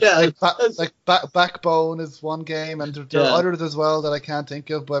 Backbone is one game, and there are others as well that I can't think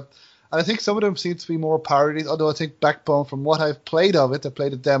of. But I think some of them seem to be more parodies. Although I think Backbone, from what I've played of it, I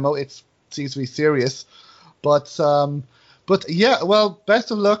played a demo, it seems to be serious. But yeah, well,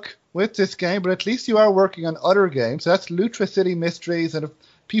 best of luck with this game. But at least you are working on other games. So that's Lutra City Mysteries, and if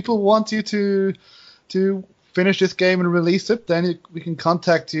people want you to finish this game and release it, then we can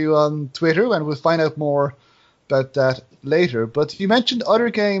contact you on Twitter and we'll find out more about that later. But you mentioned other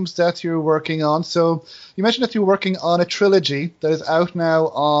games that you're working on. So you mentioned that you're working on a trilogy that is out now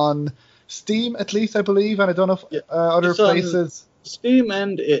on Steam, at least, I believe, and I don't know if other places. Steam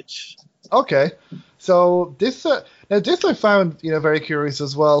and Itch. Okay. So this I found very curious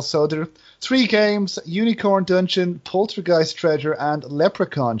as well. So there are 3 games: Unicorn Dungeon, Poltergeist Treasure, and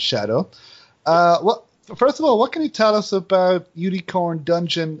Leprechaun Shadow. First of all, what can you tell us about Unicorn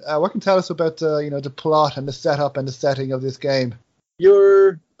Dungeon? What can you tell us about the plot and the setup and the setting of this game?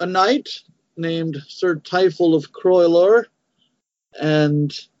 You're a knight named Sir Typhel of Croylor,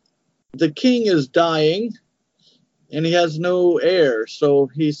 and the king is dying, and he has no heir. So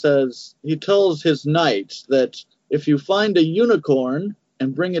he tells his knights that if you find a unicorn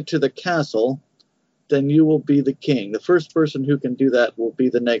and bring it to the castle, then you will be the king. The first person who can do that will be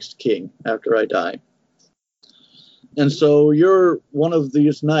the next king after I die. And so you're one of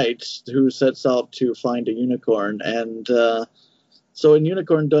these knights who sets out to find a unicorn. And so in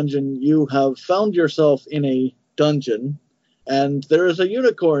Unicorn Dungeon, you have found yourself in a dungeon, and there is a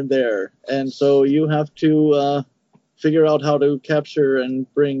unicorn there. And so you have to figure out how to capture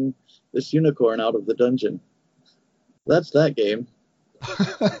and bring this unicorn out of the dungeon. That's that game.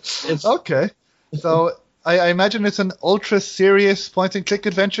 Okay. So I imagine it's an ultra serious point and click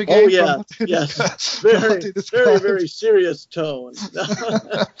adventure game. Oh yeah, yes. Very, very serious tone.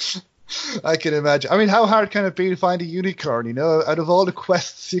 I can imagine. I mean, how hard can it be to find a unicorn? Out of all the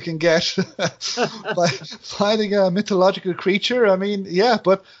quests you can get by finding a mythological creature. I mean, yeah,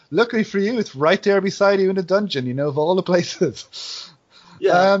 but luckily for you, it's right there beside you in the dungeon. Of all the places.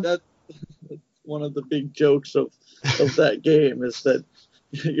 Yeah, that's one of the big jokes of that game is that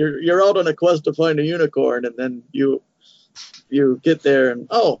you're out on a quest to find a unicorn, and then you get there and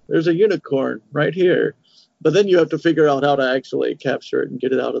there's a unicorn right here, but then you have to figure out how to actually capture it and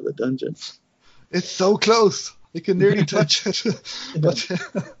get it out of the dungeon. It's so close, you can nearly touch it. But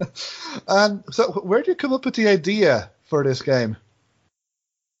and so where did you come up with the idea for this game,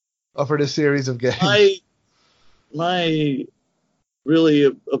 or for this series of games? My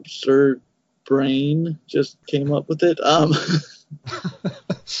really absurd brain just came up with it.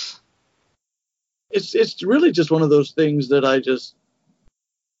 It's really just one of those things that I just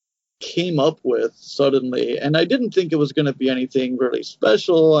came up with suddenly, and I didn't think it was going to be anything really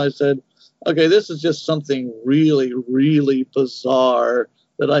special. I said, okay, this is just something really, really bizarre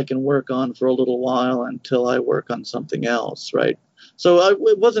that I can work on for a little while until I work on something else, right? So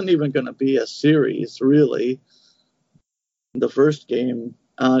it wasn't even going to be a series, really. The first game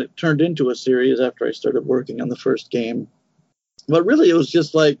turned into a series after I started working on the first game. But really, it was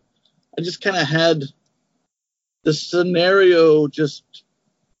just like, I just kind of had the scenario just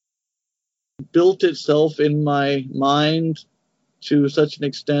built itself in my mind to such an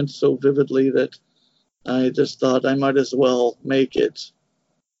extent, so vividly, that I just thought I might as well make it.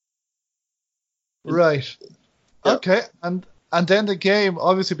 Right. Yeah. Okay. And then the game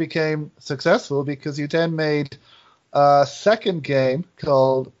obviously became successful because you then made a second game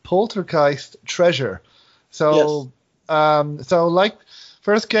called Poltergeist Treasure. So, Yes. so like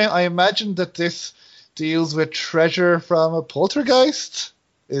first game, I imagine that this deals with treasure from a poltergeist.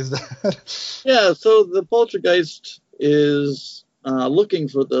 Is that? Yeah, so the poltergeist is looking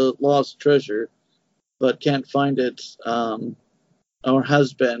for the lost treasure, but can't find it, or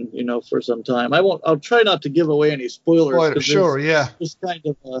has been, for some time. I'll try not to give away any spoilers. Spoiler, sure, yeah. It's kind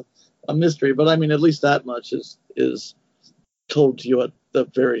of a mystery, but I mean, at least that much is told to you at the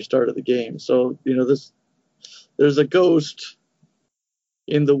very start of the game. So, there's a ghost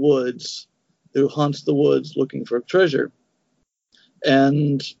in the woods who haunts the woods looking for treasure.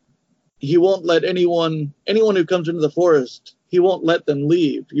 And he won't let anyone who comes into the forest, he won't let them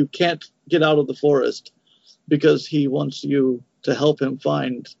leave. You can't get out of the forest because he wants you to help him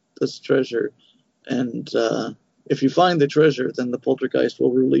find this treasure. And if you find the treasure, then the poltergeist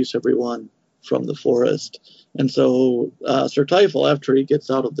will release everyone from the forest. And so Sir Typhel, after he gets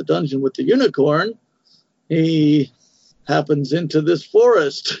out of the dungeon with the unicorn, he happens into this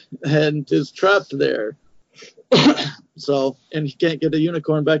forest and is trapped there. So, and he can't get a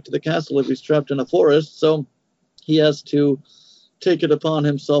unicorn back to the castle if he's trapped in a forest, so he has to take it upon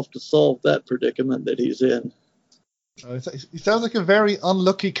himself to solve that predicament that he's in. He sounds like a very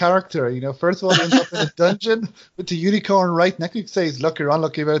unlucky character. First of all, he ends up in a dungeon with the unicorn right next to him. You could say he's lucky or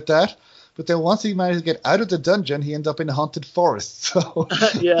unlucky about that. But then once he manages to get out of the dungeon, he ends up in a haunted forest. So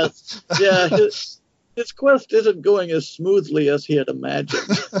yes. Yeah, his quest isn't going as smoothly as he had imagined.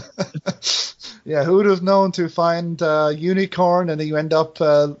 Yeah, who would have known to find a unicorn and then you end up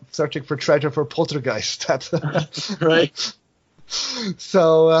searching for treasure for poltergeist? Right.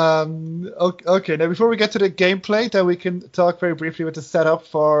 So, okay. Now, before we get to the gameplay, then we can talk very briefly about the setup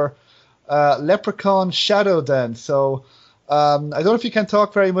for Leprechaun Shadow then. So, I don't know if you can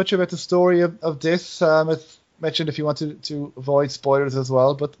talk very much about the story of this. It's mentioned if you want to avoid spoilers as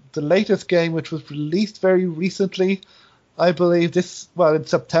well. But the latest game, which was released very recently, I believe in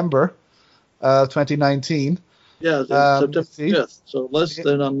September 2019. Yeah, September 5th, so less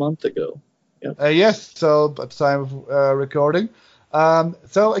than a month ago. Yeah. Yes, so at the time of recording.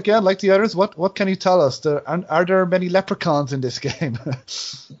 So again, like the others, what can you tell us? Are there many leprechauns in this game?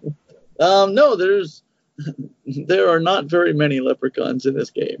 No, there are not very many leprechauns in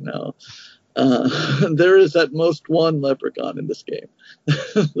this game now. There is at most one leprechaun in this game.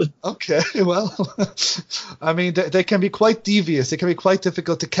 Okay, well, I mean, they can be quite devious. They can be quite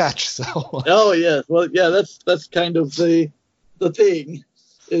difficult to catch. So. Oh yeah, well yeah, that's kind of the thing,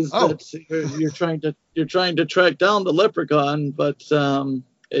 is that you're trying to track down the leprechaun, but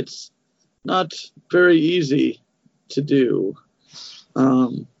it's not very easy to do,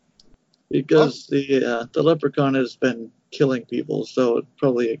 because the leprechaun has been killing people, so it's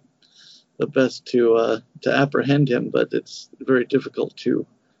probably the best to apprehend him, but it's very difficult to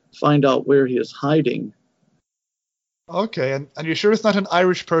find out where he is hiding. Okay, and you're sure it's not an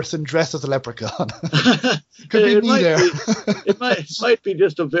Irish person dressed as a leprechaun? Could be me there. It might be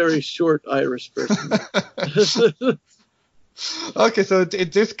just a very short Irish person. Okay, so in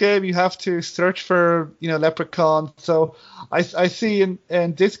this game you have to search for leprechauns. So I see in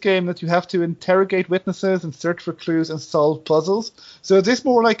this game that you have to interrogate witnesses and search for clues and solve puzzles. So is this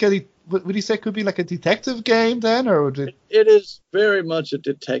more like would you say it could be like a detective game then, or would it? It is very much a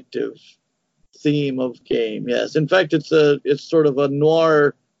detective theme of game. Yes, in fact, it's sort of a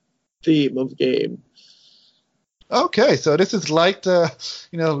noir theme of game. Okay, so this is like the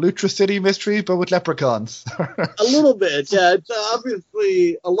Lutra City mystery, but with leprechauns. A little bit, yeah. It's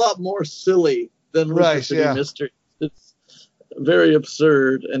obviously a lot more silly than Lutra City mystery. It's very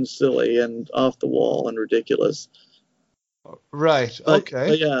absurd and silly and off the wall and ridiculous. Right. Okay.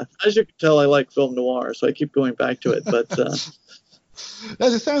 But yeah, as you can tell, I like film noir, so I keep going back to it. But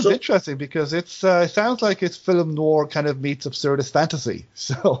it sounds interesting because it sounds like it's film noir kind of meets absurdist fantasy.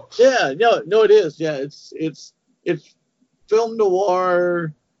 So yeah, no, it is. Yeah, it's film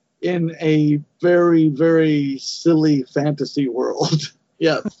noir in a very, very silly fantasy world.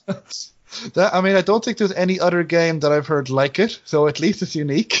 Yeah. I don't think there's any other game that I've heard like it. So at least it's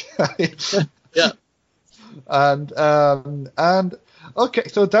unique. Yeah. And okay,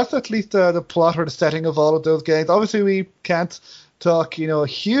 so that's at least the plot or the setting of all of those games. Obviously, we can't talk, a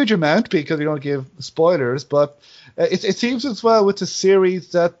huge amount because we don't give spoilers. But it seems as well with the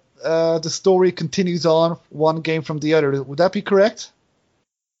series that the story continues on one game from the other. Would that be correct?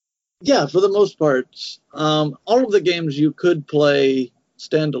 Yeah, for the most part. All of the games you could play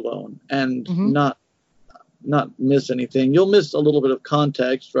standalone and not miss anything. You'll miss a little bit of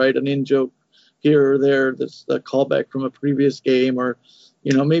context, right? An in-joke here or there that's a callback from a previous game, or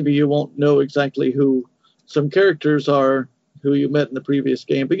maybe you won't know exactly who some characters are who you met in the previous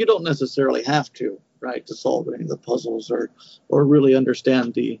game, but you don't necessarily have to, right, to solve any of the puzzles or really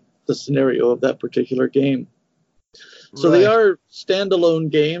understand the the scenario of that particular game. So they are standalone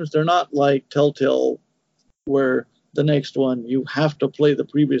games. They're not like Telltale, where the next one you have to play the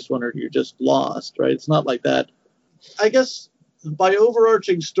previous one or you're just lost, right? It's not like that. I guess by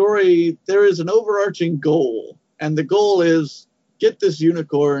overarching story, there is an overarching goal, and the goal is get this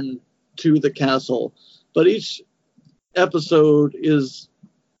unicorn to the castle. But each episode is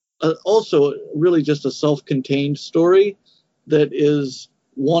also really just a self-contained story that is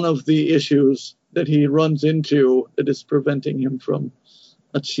one of the issues that he runs into that is preventing him from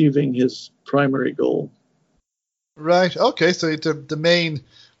achieving his primary goal. Right. Okay. So the main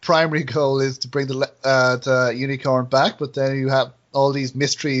primary goal is to bring the unicorn back, but then you have all these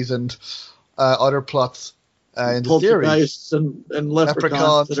mysteries and other plots in the series. And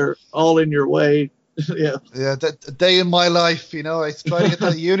leprechauns that are all in your way. Yeah. Yeah. The day in my life, you know, I try to get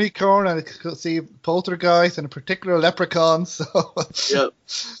that unicorn and I could see poltergeist and a particular leprechaun. So. Yeah.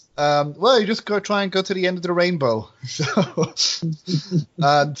 Well, you just try and go to the end of the rainbow. So,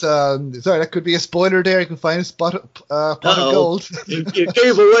 and sorry, that could be a spoiler there. You can find a pot of gold. You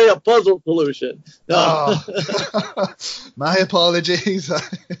gave away a puzzle solution. No. Oh. My apologies. So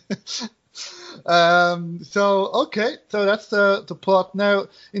that's the plot. Now,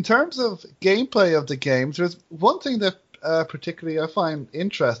 in terms of gameplay of the games, there's one thing that particularly I find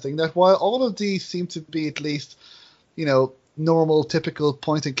interesting, that while all of these seem to be at least, you know, normal, typical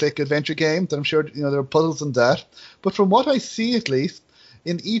point-and-click adventure game, that I'm sure, you know, there are puzzles in that. But from what I see, at least,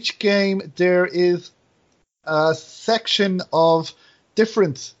 in each game there is a section of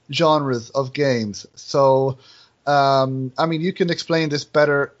different genres of games. So, I mean, you can explain this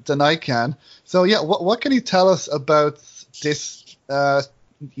better than I can. So, yeah, what can you tell us about this,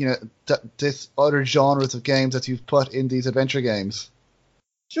 this other genres of games that you've put in these adventure games?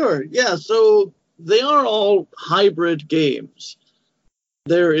 Sure, yeah, so they are all hybrid games.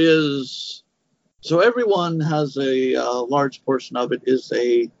 So everyone has a large portion of it is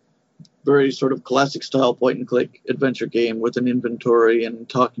a very sort of classic style point and click adventure game with an inventory and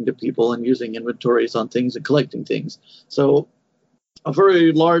talking to people and using inventories on things and collecting things. So a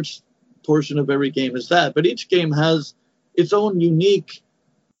very large portion of every game is that, but each game has its own unique,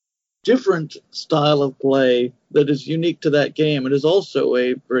 different style of play that is unique to that game. It is also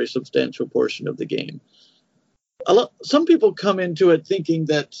a very substantial portion of the game. Some people come into it thinking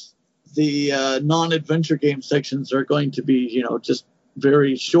that the non-adventure game sections are going to be, you know, just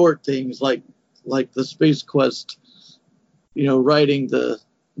very short things like the Space Quest, you know, writing the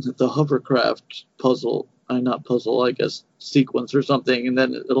hovercraft puzzle, I guess sequence or something, and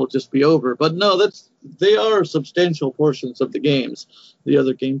then it'll just be over. But no, they are substantial portions of the games, the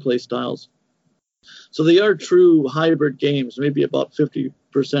other gameplay styles. So they are true hybrid games. Maybe about 50%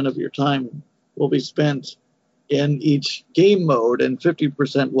 of your time will be spent in each game mode, and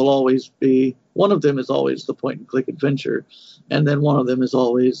 50% will always be, one of them is always the point and click adventure, and then one of them is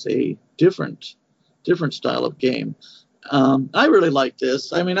always a different style of game. I really like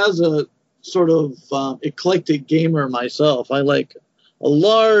this. I mean, as a sort of eclectic gamer myself, I like a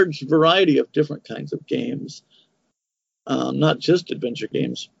large variety of different kinds of games, not just adventure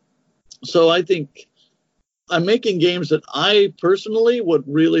games. So I think I'm making games that I personally would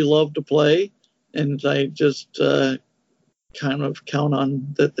really love to play, and I just kind of count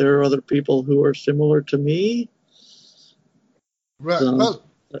on that there are other people who are similar to me. Right. So, well,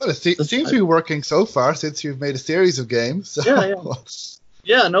 it seems to be working so far since you've made a series of games. So.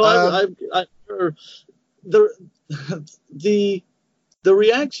 Yeah. No, the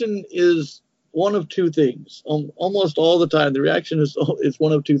reaction is one of two things. Almost all the time, the reaction is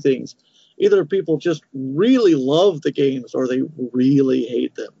one of two things. Either people just really love the games or they really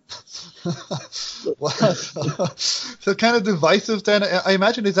hate them. So kind of divisive then. I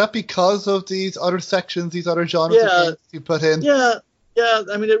imagine, is that because of these other sections, these other genres of games you put in? Yeah.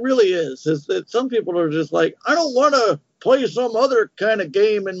 I mean, it really is. Is that some people are just like, I don't want to play some other kind of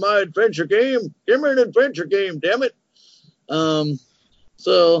game in my adventure game. Give me an adventure game, damn it.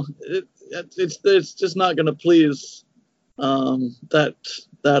 So it's just not going to please that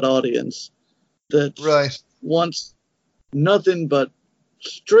audience that wants nothing but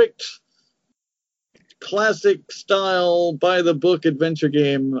strict classic style by the book adventure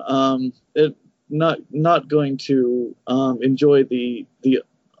game. It not going to enjoy the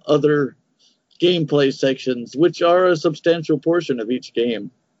other gameplay sections, which are a substantial portion of each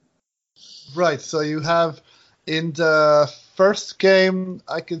game. Right. So you have in the first game,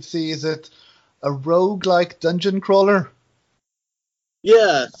 I can see, is it a roguelike dungeon crawler?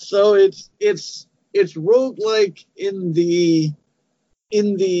 Yeah, so it's roguelike in the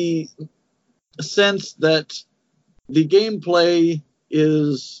sense that the gameplay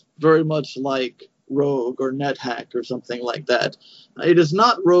is very much like Rogue or NetHack or something like that. It is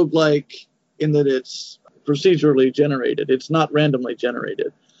not roguelike in that it's procedurally generated. It's not randomly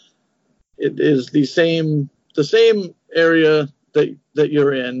generated. It is the same area that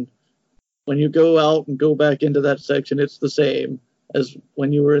you're in. When you go out and go back into that section, it's the same as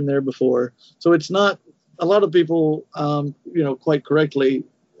when you were in there before. So it's not. A lot of people, quite correctly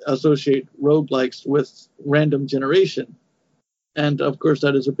associate roguelikes with random generation, and of course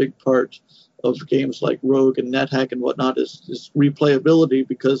that is a big part of games like Rogue and NetHack and whatnot is replayability,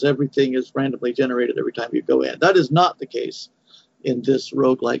 because everything is randomly generated every time you go in. That is not the case in this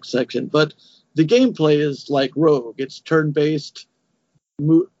roguelike section, but the gameplay is like Rogue. It's turn-based.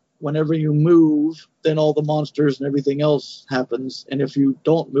 Whenever you move, then all the monsters and everything else happens, and if you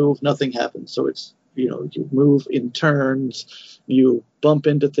don't move, nothing happens. So it's, you move in turns, you bump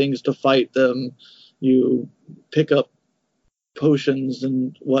into things to fight them, you pick up potions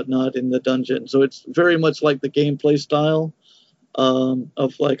and whatnot in the dungeon. So it's very much like the gameplay style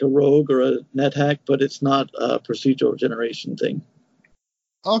of like a Rogue or a NetHack, but it's not a procedural generation thing.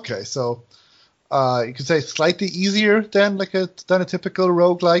 Okay, so you could say slightly easier than a typical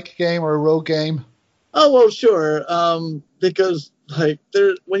roguelike game or a Rogue game. Oh well, sure. Because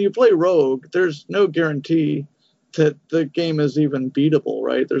when you play Rogue, there's no guarantee that the game is even beatable,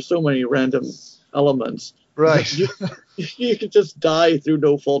 right? There's so many random elements. Right. You could just die through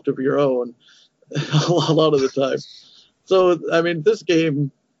no fault of your own a lot of the time. So, I mean, this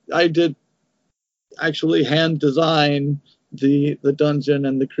game, I did actually hand design the dungeon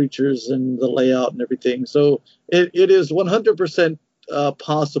and the creatures and the layout and everything. So it is 100%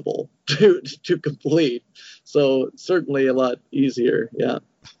 possible to complete. So certainly a lot easier, yeah.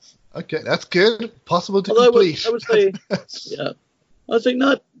 Okay, that's good. Possible to complete. I would say, yeah. I would say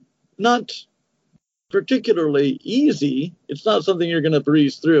not particularly easy. It's not something you're going to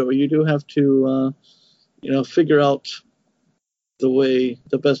breeze through. You do have to, figure out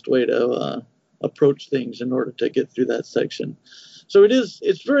the best way to approach things in order to get through that section. So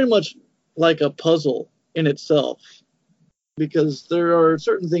it's very much like a puzzle in itself, because there are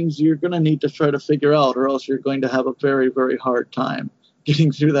certain things you're going to need to try to figure out, or else you're going to have a very, very hard time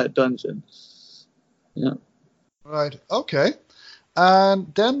getting through that dungeon. Yeah. Right. Okay.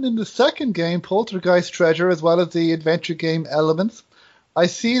 And then in the second game, Poltergeist Treasure, as well as the adventure game elements, I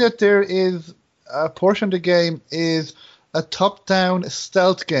see that there is a portion of the game is a top-down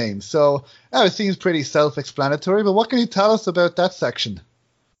stealth game. So it seems pretty self-explanatory, but what can you tell us about that section?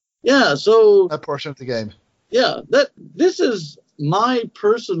 Yeah, so that portion of the game. Yeah, this is my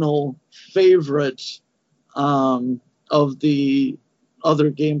personal favorite of the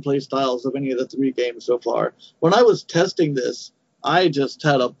other gameplay styles of any of the three games so far. When I was testing this, I just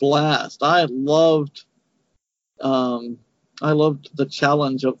had a blast. I loved the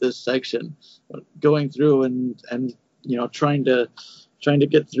challenge of this section, going through and trying to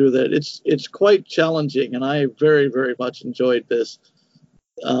get through that. It's quite challenging, and I very, very much enjoyed this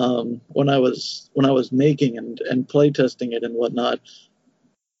when I was making and play testing it and whatnot.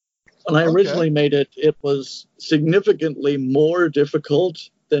 When I originally made it, it was significantly more difficult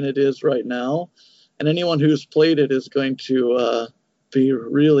than it is right now. And anyone who's played it is going to be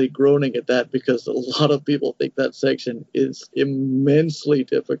really groaning at that, because a lot of people think that section is immensely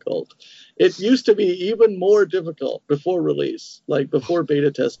difficult. It used to be even more difficult before release, like before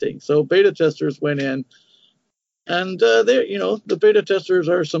beta testing. So beta testers went in, and the beta testers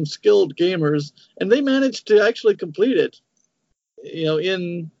are some skilled gamers, and they managed to actually complete it,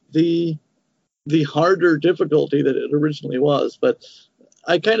 in the harder difficulty that it originally was. But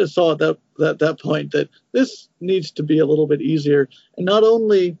I kind of saw at that point that this needs to be a little bit easier. And not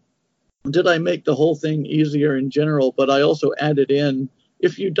only did I make the whole thing easier in general, but I also added in,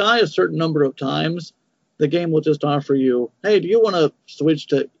 if you die a certain number of times, the game will just offer you, hey, do you want to switch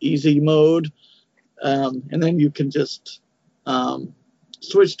to easy mode? And then you can just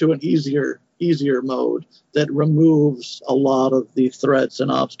switch to an easier mode that removes a lot of the threats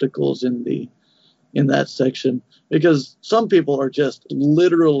and obstacles in that section, because some people are just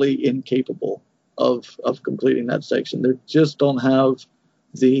literally incapable of completing that section. They just don't have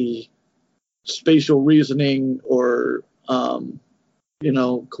the spatial reasoning or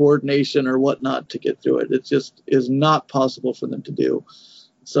coordination or whatnot to get through it. It just is not possible for them to do.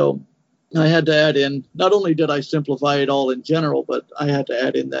 So I had to add in, not only did I simplify it all in general, but I had to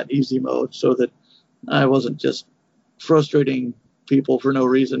add in that easy mode so that I wasn't just frustrating people for no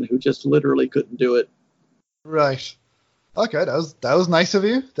reason who just literally couldn't do it. Right. Okay, that was nice of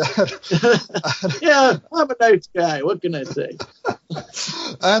you. Yeah, I'm a nice guy. What can I say?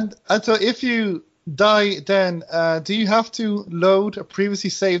 And so if you die, then do you have to load a previously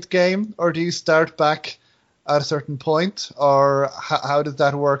saved game, or do you start back at a certain point, or how does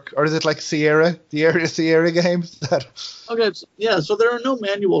that work? Or is it like Sierra, the area Sierra games? Okay, so there are no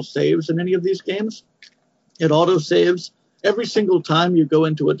manual saves in any of these games. It auto saves every single time you go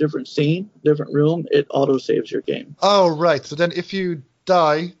into a different scene, different room. It auto saves your game. Oh, right. So then, if you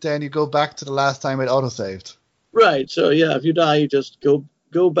die, then you go back to the last time it auto saved. Right. So yeah, if you die, you just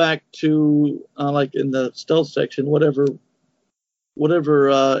go back to like in the stealth section, whatever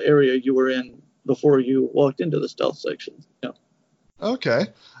area you were in before you walked into the stealth section. Yeah. Okay.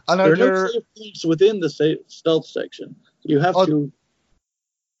 And there are no save points within the stealth section. You have to.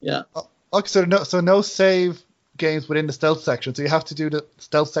 Yeah. Okay. So no save games within the stealth section. So you have to do the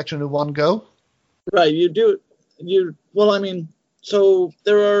stealth section in one go. Right. You do. Well, I mean, so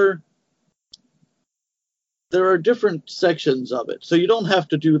there are different sections of it, so you don't have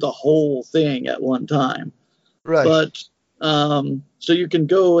to do the whole thing at one time. Right. But so you can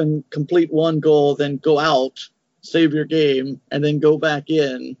go and complete one goal, then go out, save your game, and then go back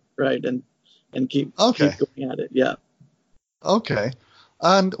in, right, and keep going at it. Yeah. Okay.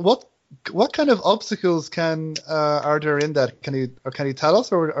 And what kind of obstacles are there in that? Can you tell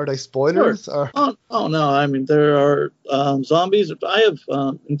us, or are they spoilers? Sure. Oh no! I mean, there are zombies. I have,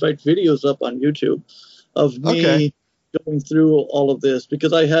 in fact, videos up on YouTube of me going through all of this,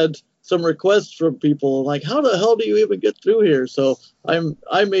 because I had some requests from people like, how the hell do you even get through here? So I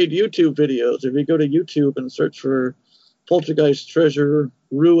made YouTube videos. If you go to YouTube and search for Poltergeist Treasure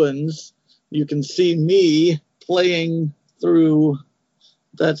Ruins, you can see me playing through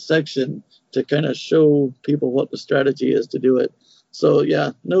that section to kind of show people what the strategy is to do it. So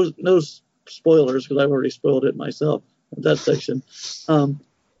yeah, no spoilers, because I've already spoiled it myself in that section.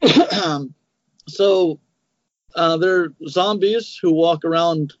 So there are zombies who walk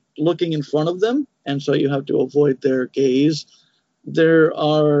around looking in front of them, and so you have to avoid their gaze. There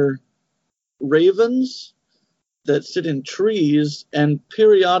are ravens that sit in trees, and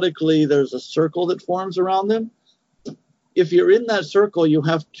periodically there's a circle that forms around them. If you're in that circle, you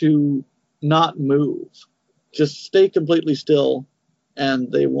have to not move. Just stay completely still,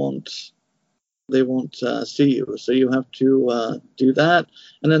 and they won't see you. So you have to do that.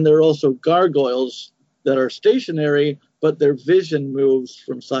 And then there are also gargoyles that are stationary, but their vision moves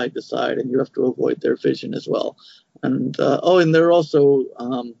from side to side, and you have to avoid their vision as well. And and there are also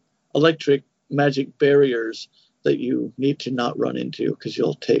electric magic barriers that you need to not run into, because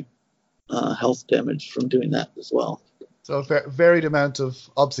you'll take health damage from doing that as well. So a varied amount of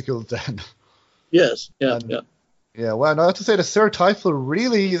obstacles then. Yes. Yeah. Yeah, well, I have to say that Sir Typhel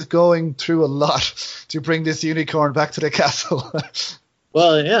really is going through a lot to bring this unicorn back to the castle.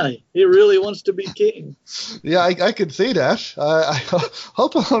 Well, yeah, he really wants to be king. Yeah, I can see that. I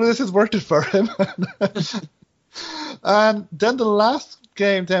hope all of this is worth it for him. And then the last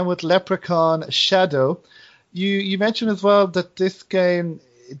game then with Leprechaun Shadow, you mentioned as well that this game,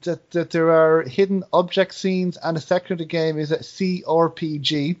 that there are hidden object scenes, and the second of the game is a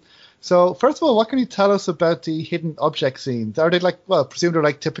CRPG. So, first of all, what can you tell us about the hidden object scenes? Are they presume they're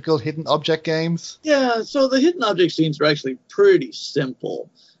like typical hidden object games? Yeah, so the hidden object scenes are actually pretty simple.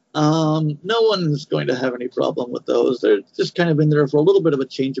 No one is going to have any problem with those. They're just kind of in there for a little bit of a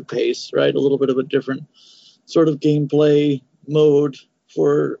change of pace, right? A little bit of a different sort of gameplay mode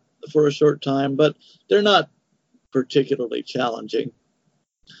for a short time, but they're not particularly challenging.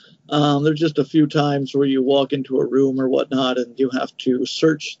 There's just a few times where you walk into a room or whatnot, and you have to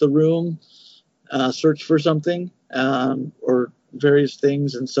search the room, search for something, or various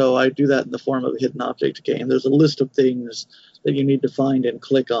things. And so I do that in the form of a hidden object game. There's a list of things that you need to find and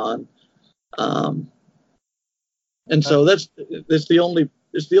click on. And so it's the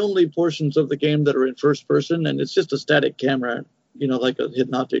only portions of the game that are in first person, and it's just a static camera, like a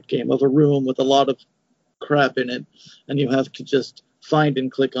hidden object game of a room with a lot of crap in it, and you have to just find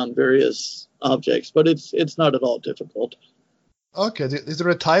and click on various objects, but it's not at all difficult. Okay, is there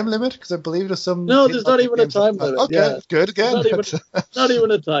a time limit? Because I believe there's some. No, there's not even a time limit. Okay, yeah. Good again. Not even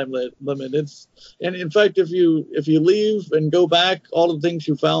a time limit. And in fact, if you leave and go back, all the things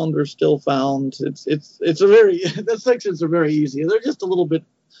you found are still found. It's a very that sections are very easy. They're just a little bit,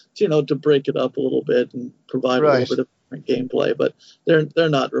 to break it up a little bit and provide a little bit of different gameplay, but they're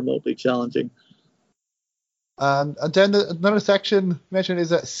not remotely challenging. And then another section mentioned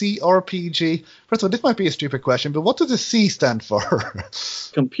is a CRPG. First of all, this might be a stupid question, but what does the C stand for?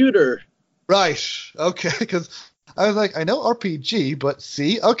 Computer. Right. Okay, because I was like, I know RPG, but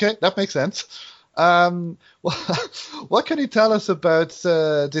C? Okay, that makes sense. What can you tell us about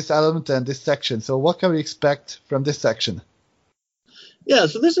this element and this section? So what can we expect from this section? Yeah,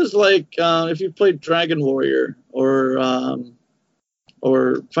 so this is like if you've played Dragon Warrior or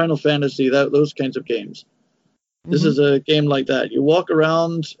Final Fantasy, those kinds of games. This is a game like that. You walk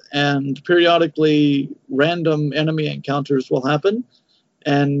around, and periodically random enemy encounters will happen.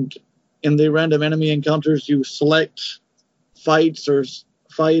 And in the random enemy encounters, you select fight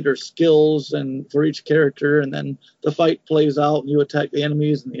or skills and for each character, and then the fight plays out, and you attack the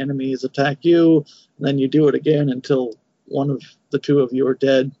enemies, and the enemies attack you, and then you do it again until one of the two of you are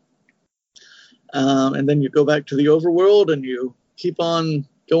dead. And then you go back to the overworld, and you keep on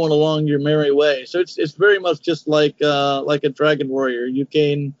going along your merry way. So it's very much just like a Dragon Warrior. You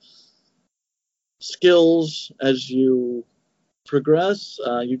gain skills as you progress.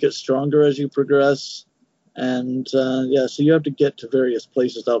 You get stronger as you progress. And so you have to get to various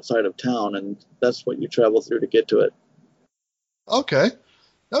places outside of town, and that's what you travel through to get to it. Okay.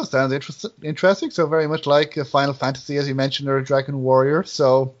 That sounds interesting. So very much like Final Fantasy, as you mentioned, or Dragon Warrior.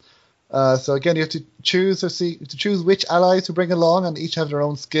 So again, you have to choose which allies to bring along, and each have their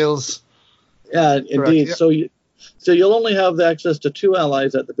own skills. Yeah, indeed. Yeah. So you'll only have access to 2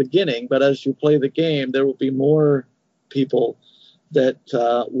 allies at the beginning, but as you play the game, there will be more people that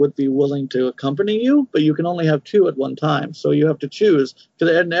would be willing to accompany you, but you can only have 2 at one time. So you have to choose,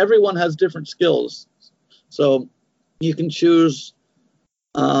 and everyone has different skills. So you can choose,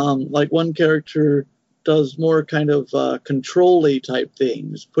 like one character does more kind of control-y type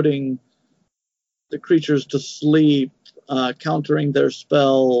things, putting the creatures to sleep, countering their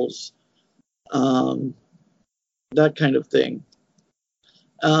spells, that kind of thing.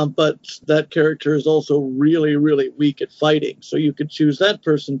 But that character is also really, really weak at fighting. So you could choose that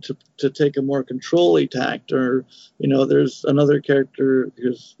person to take a more control-y tact, or, there's another character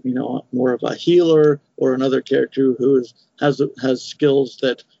who's, more of a healer, or another character who has skills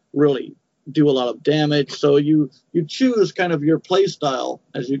that really do a lot of damage. So you choose kind of your play style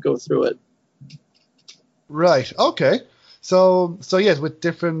as you go through it. Right. Okay. So yes, with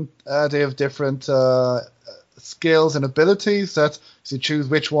different, they have different skills and abilities. So you choose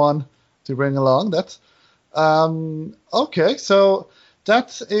which one to bring along. That's okay. So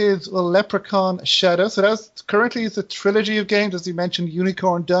that is Leprechaun Shadow. So that's currently it's a trilogy of games, as you mentioned: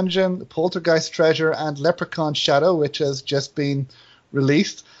 Unicorn Dungeon, Poltergeist Treasure, and Leprechaun Shadow, which has just been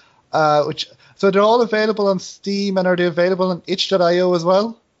released. So they're all available on Steam, and are they available on itch.io as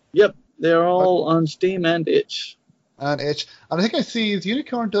well? Yep, they're all on Steam and itch. And itch. And I think I see, is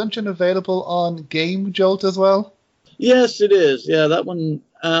Unicorn Dungeon available on Game Jolt as well? Yes, it is. Yeah, that one.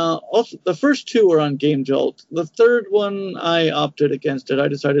 Also, the first 2 are on Game Jolt. The third one, I opted against it. I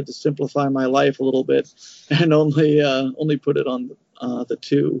decided to simplify my life a little bit and only put it on the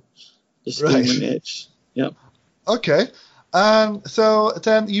 2, the Steam and itch. Yep. Okay. So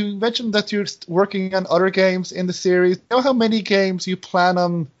then you mentioned that you're working on other games in the series. Do you know how many games you plan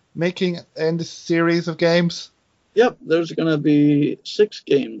on making in this series of games? Yep, there's going to be 6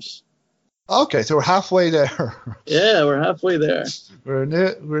 games. Okay, so we're halfway there. Yeah, we're halfway there. We're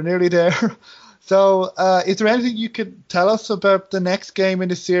nearly there. So is there anything you could tell us about the next game in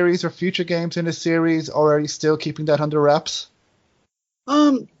the series or future games in the series, or are you still keeping that under wraps?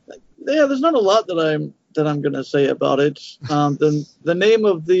 Yeah, there's not a lot that I'm going to say about it. The name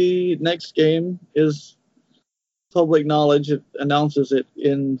of the next game is public knowledge. It announces it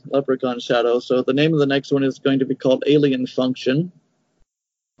in Leprechaun Shadow. So the name of the next one is going to be called Alien Function.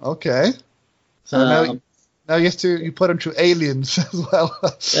 Okay. So now you put them through aliens as well.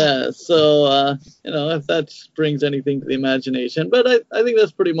 Yeah. So if that brings anything to the imagination, but I think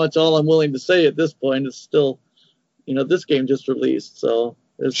that's pretty much all I'm willing to say at this point. It's still, this game just released, so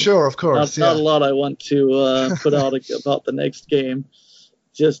sure, of course, not a lot I want to put out about the next game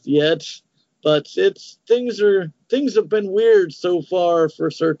just yet. But things have been weird so far for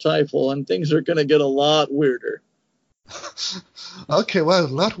Sir Typhel, and things are going to get a lot weirder. Okay, well, a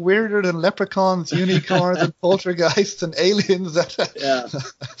lot weirder than leprechauns, unicorns, and poltergeists and aliens. Yeah,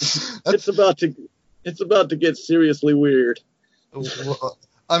 it's about to get seriously weird. Well,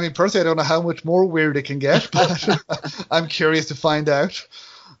 I mean, personally, I don't know how much more weird it can get, but I'm curious to find out.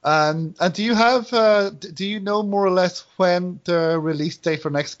 And do you know more or less when the release date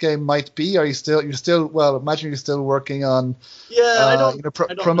for next game might be? Are you're still well, imagine you're still working on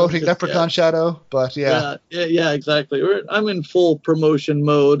promoting Leprechaun Shadow, but yeah, exactly. I'm in full promotion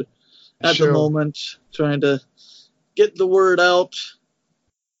mode at the moment, trying to get the word out,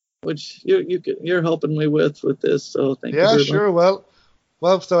 which you're helping me with this, so thank you very much. Well,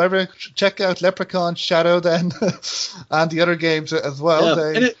 Well, so everyone check out Leprechaun Shadow then, and the other games as well.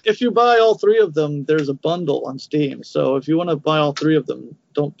 Yeah, and if you buy all three of them, there's a bundle on Steam. So if you want to buy all three of them,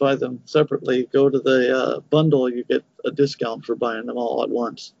 don't buy them separately. Go to the bundle. You get a discount for buying them all at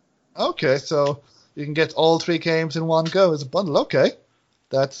once. Okay, so you can get all three games in one go as a bundle. Okay,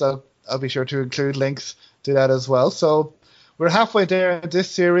 that's I'll be sure to include links to that as well. So we're halfway there in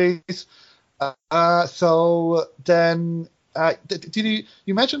this series. So then, did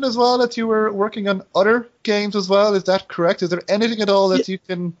you mentioned as well that you were working on other games as well? Is that correct? Is there anything at all that you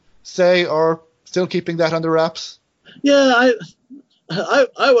can say, or still keeping that under wraps? Yeah,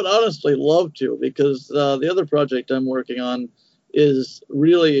 I would honestly love to, because the other project I'm working on is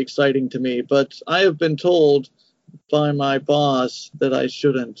really exciting to me, but I have been told by my boss that I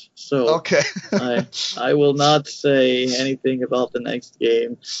shouldn't. So okay. I will not say anything about the next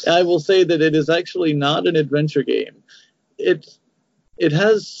game. I will say that it is actually not an adventure game. It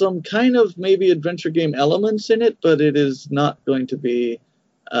has some kind of maybe adventure game elements in it, but it is not going to be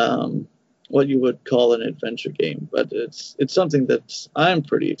what you would call an adventure game. But it's something that I'm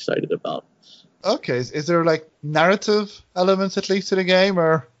pretty excited about. Okay, is there like narrative elements at least to the game,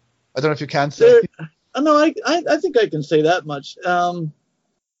 or I don't know if you can say? No, I think I can say that much.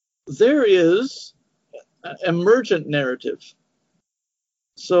 There is emergent narrative.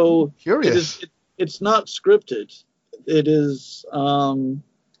 So curious. It's not scripted. It is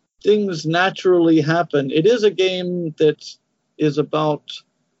things naturally happen. It is a game that is about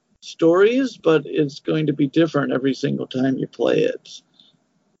stories, but it's going to be different every single time you play it.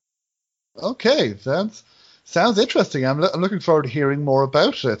 Okay, that sounds interesting. I'm looking forward to hearing more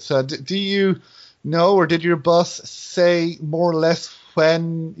about it. Do you know, or did your boss say more or less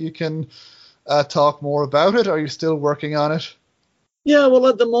when you can talk more about it? Or are you still working on it? Yeah, well,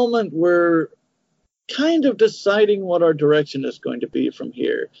 at the moment we're kind of deciding what our direction is going to be from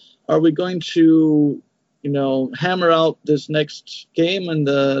here. Are we going to, hammer out this next game in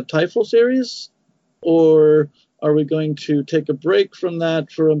the Typhal series? Or are we going to take a break from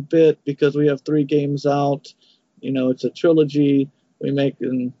that for a bit because we have 3 games out? It's a trilogy.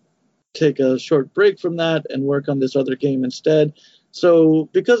 We take a short break from that and work on this other game instead. So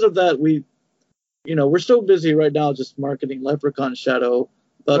because of that, we're so busy right now just marketing Leprechaun Shadow,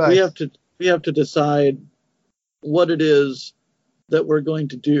 but right. we have to decide what it is that we're going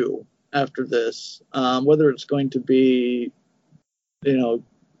to do after this. Whether it's going to be,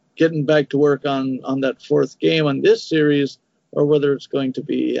 getting back to work on that 4th game on this series, or whether it's going to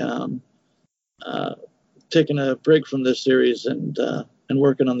be taking a break from this series and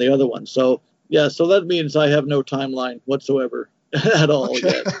working on the other one. So that means I have no timeline whatsoever at all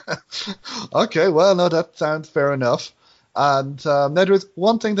yet. Okay, well, no, that sounds fair enough. And now there is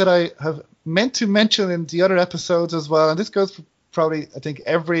one thing that I have meant to mention in the other episodes as well, and this goes for probably, I think,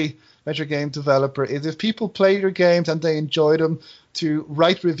 every major game developer, is if people play your games and they enjoy them, to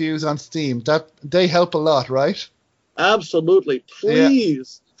write reviews on Steam. That they help a lot, right? Absolutely.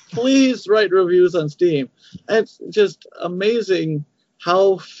 Please write reviews on Steam. It's just amazing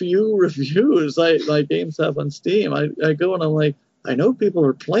how few reviews my games have on Steam. I go and I'm like, I know people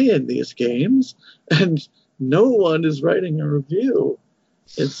are playing these games, and no one is writing a review.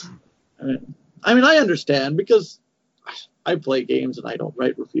 I understand, because I play games and I don't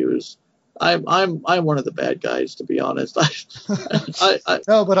write reviews. I'm one of the bad guys, to be honest.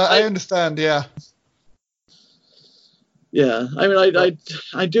 No, but I understand. Yeah. Yeah,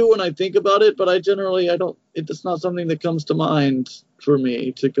 I do when I think about it, but I don't. It's not something that comes to mind for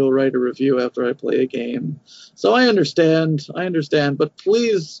me to go write a review after I play a game. So I understand, but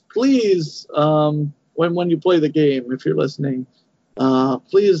please, when you play the game, if you're listening,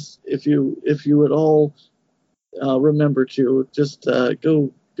 please, if you would all remember to just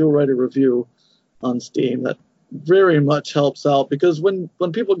go write a review on Steam. That very much helps out, because when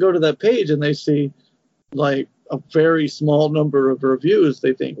people go to that page and they see like a very small number of reviews,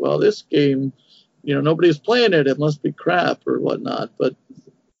 they think, well, this game, nobody's playing it. It must be crap or whatnot. But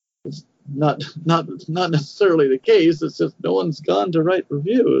it's not necessarily the case. It's just no one's gone to write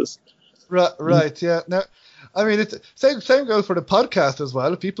reviews. Right. Yeah. Now, it's same goes for the podcast as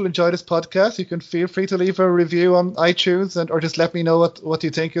well. If people enjoy this podcast, you can feel free to leave a review on iTunes or just let me know what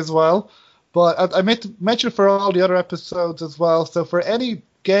you think as well. But I meant to mention for all the other episodes as well. So for any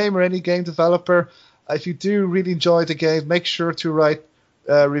game or any game developer, if you do really enjoy the game, make sure to write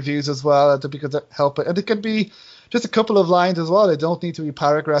reviews as well, because that help it. And it can be just a couple of lines as well. They don't need to be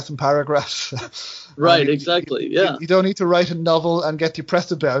paragraphs and paragraphs. Right, exactly. Yeah. You don't need to write a novel and get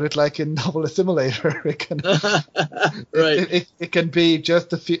depressed about it like in Novel Assimilator. It can, right. it can be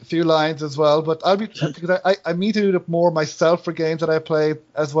just a few lines as well. But because I mean to do it more myself for games that I play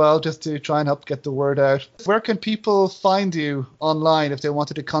as well, just to try and help get the word out. Where can people find you online if they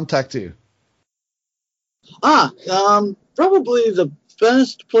wanted to contact you? Probably the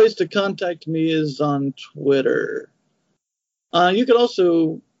best place to contact me is on Twitter. You could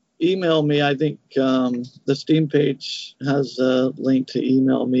also email me. I think the Steam page has a link to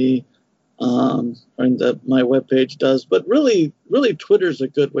email me, and my webpage does. But really, Twitter's a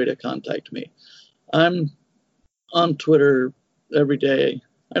good way to contact me. I'm on Twitter every day.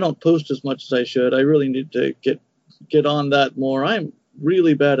 I don't post as much as I should. I really need to get on that more. I'm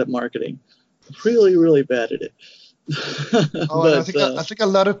really bad at marketing. Really, really bad at it. But, I think a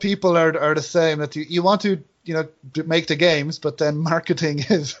lot of people are the same. That you want to make the games, but then marketing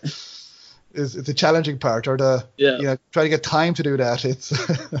is the challenging part, or try to get time to do that. It's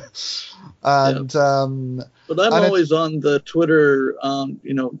but I'm always on the Twitter,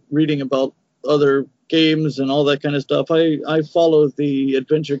 reading about other games and all that kind of stuff. I follow the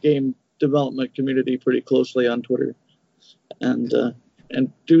adventure game development community pretty closely on Twitter, and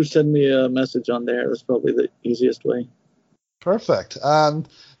do send me a message on there. That's probably the easiest way. Perfect. And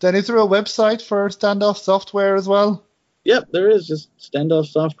then is there a website for Standoff Software as well? Yep, there is. Just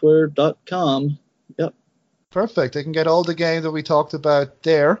standoffsoftware.com. Yep. Perfect. They can get all the games that we talked about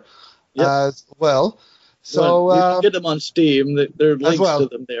there as well. So you can get them on Steam. There are links to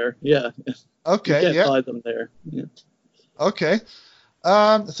them there. Yeah. Okay. You can buy them there. Yeah. Okay.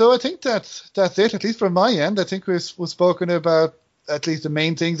 So I think that's it. At least from my end, I think we've spoken about at least the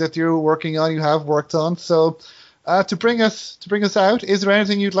main things that you're working on. You have worked on. So. To bring us out, is there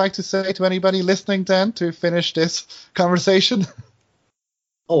anything you'd like to say to anybody listening then to finish this conversation?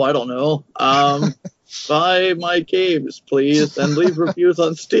 Oh, I don't know. Buy my games, please, and leave reviews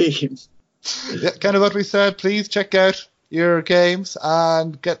on Steam. Yeah, kind of what we said. Please check out your games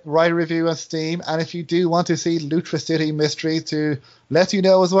and write a review on Steam. And if you do want to see Lutra City Mysteries, to let you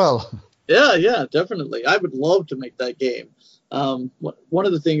know as well. Yeah, definitely. I would love to make that game. One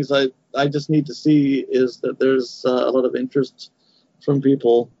of the things I just need to see is that there's a lot of interest from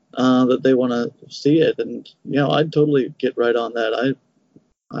people that they want to see it, and I'd totally get right on that.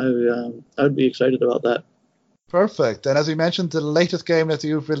 I'd be excited about that. Perfect. And as we mentioned, the latest game that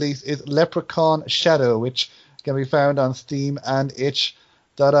you've released is Leprechaun Shadow, which can be found on Steam and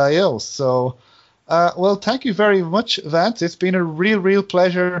itch.io. So, well, thank you very much, Vance. It's been a real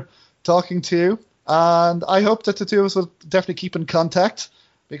pleasure talking to you. And I hope that the two of us will definitely keep in contact,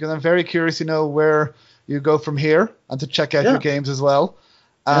 because I'm very curious to know where you go from here and to check out your games as well.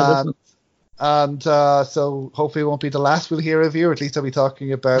 And so hopefully it won't be the last we'll hear of you, or at least I'll be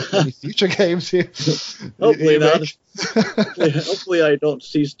talking about any future games you Hopefully not. Hopefully I don't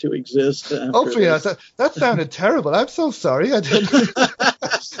cease to exist. Hopefully not. That sounded terrible. I'm so sorry. I didn't.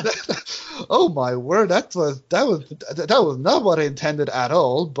 Oh my word! That was not what I intended at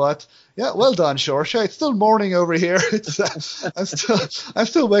all. But yeah, well done, Shorsha. It's still morning over here. I'm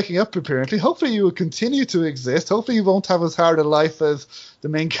still waking up apparently. Hopefully you will continue to exist. Hopefully you won't have as hard a life as the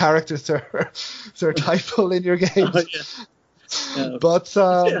main character, Sir Typhul, in your games. Oh, yeah. But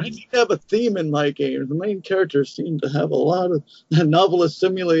I seem to have a theme in my games. The main characters seem to have a lot of Novel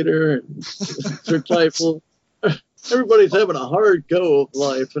Assimilator and Sir Typhul. Everybody's having a hard go of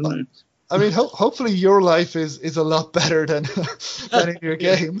life, and I mean, hopefully your life is a lot better than in your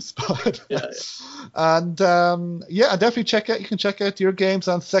games. But and definitely you can check out your games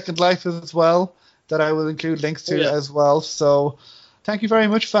on Second Life as well, that I will include links to as well. So thank you very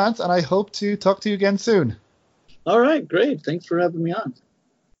much, Vance, and I hope to talk to you again soon. All right, great. Thanks for having me on.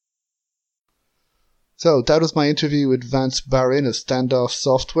 So that was my interview with Vance Barron of Standoff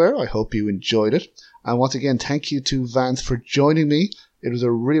Software. I hope you enjoyed it. And once again, thank you to Vance for joining me. It was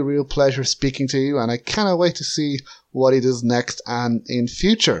a real pleasure speaking to you, and I cannot wait to see what he does next and in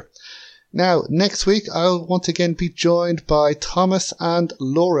future. Now, next week, I'll once again be joined by Thomas and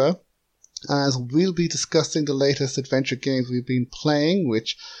Laura, as we'll be discussing the latest adventure games we've been playing,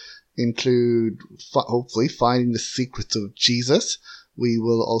 which include, hopefully, Finding the Secrets of Jesus. We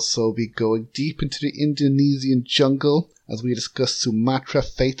will also be going deep into the Indonesian jungle as we discuss Sumatra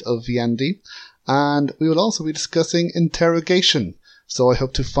Fate of Viandi. And we will also be discussing Interrogation. So I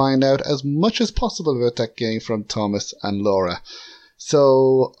hope to find out as much as possible about that game from Thomas and Laura.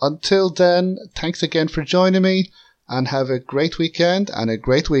 So until then, thanks again for joining me, and have a great weekend and a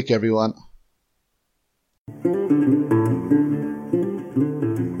great week, everyone.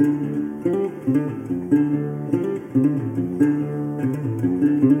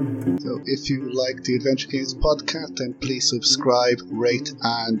 if you like the Adventure Games podcast, then please subscribe, rate,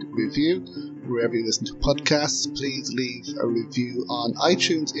 and review. Wherever you listen to podcasts, please leave a review on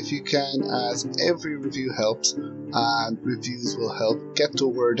iTunes if you can, as every review helps, and reviews will help get the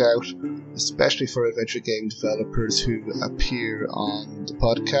word out, especially for adventure game developers who appear on the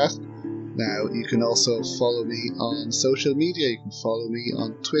podcast. Now, you can also follow me on social media. You can follow me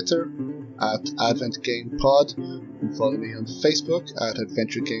on Twitter at AdventGamePod. You can follow me on Facebook at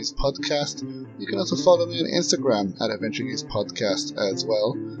Adventure Games Podcast. You can also follow me on Instagram at Adventure Games Podcast as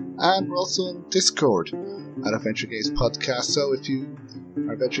well. And we're also on Discord at Adventure Games Podcast. So if you are an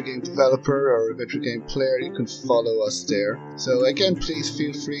adventure game developer or adventure game player, you can follow us there. So again, please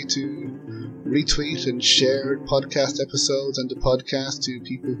feel free to retweet and share podcast episodes and the podcast to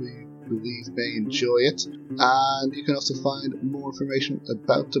people who you believe may enjoy it. And you can also find more information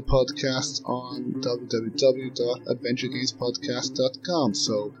about the podcast on www.adventuregamespodcast.com.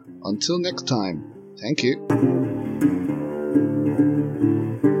 So until next time, thank you.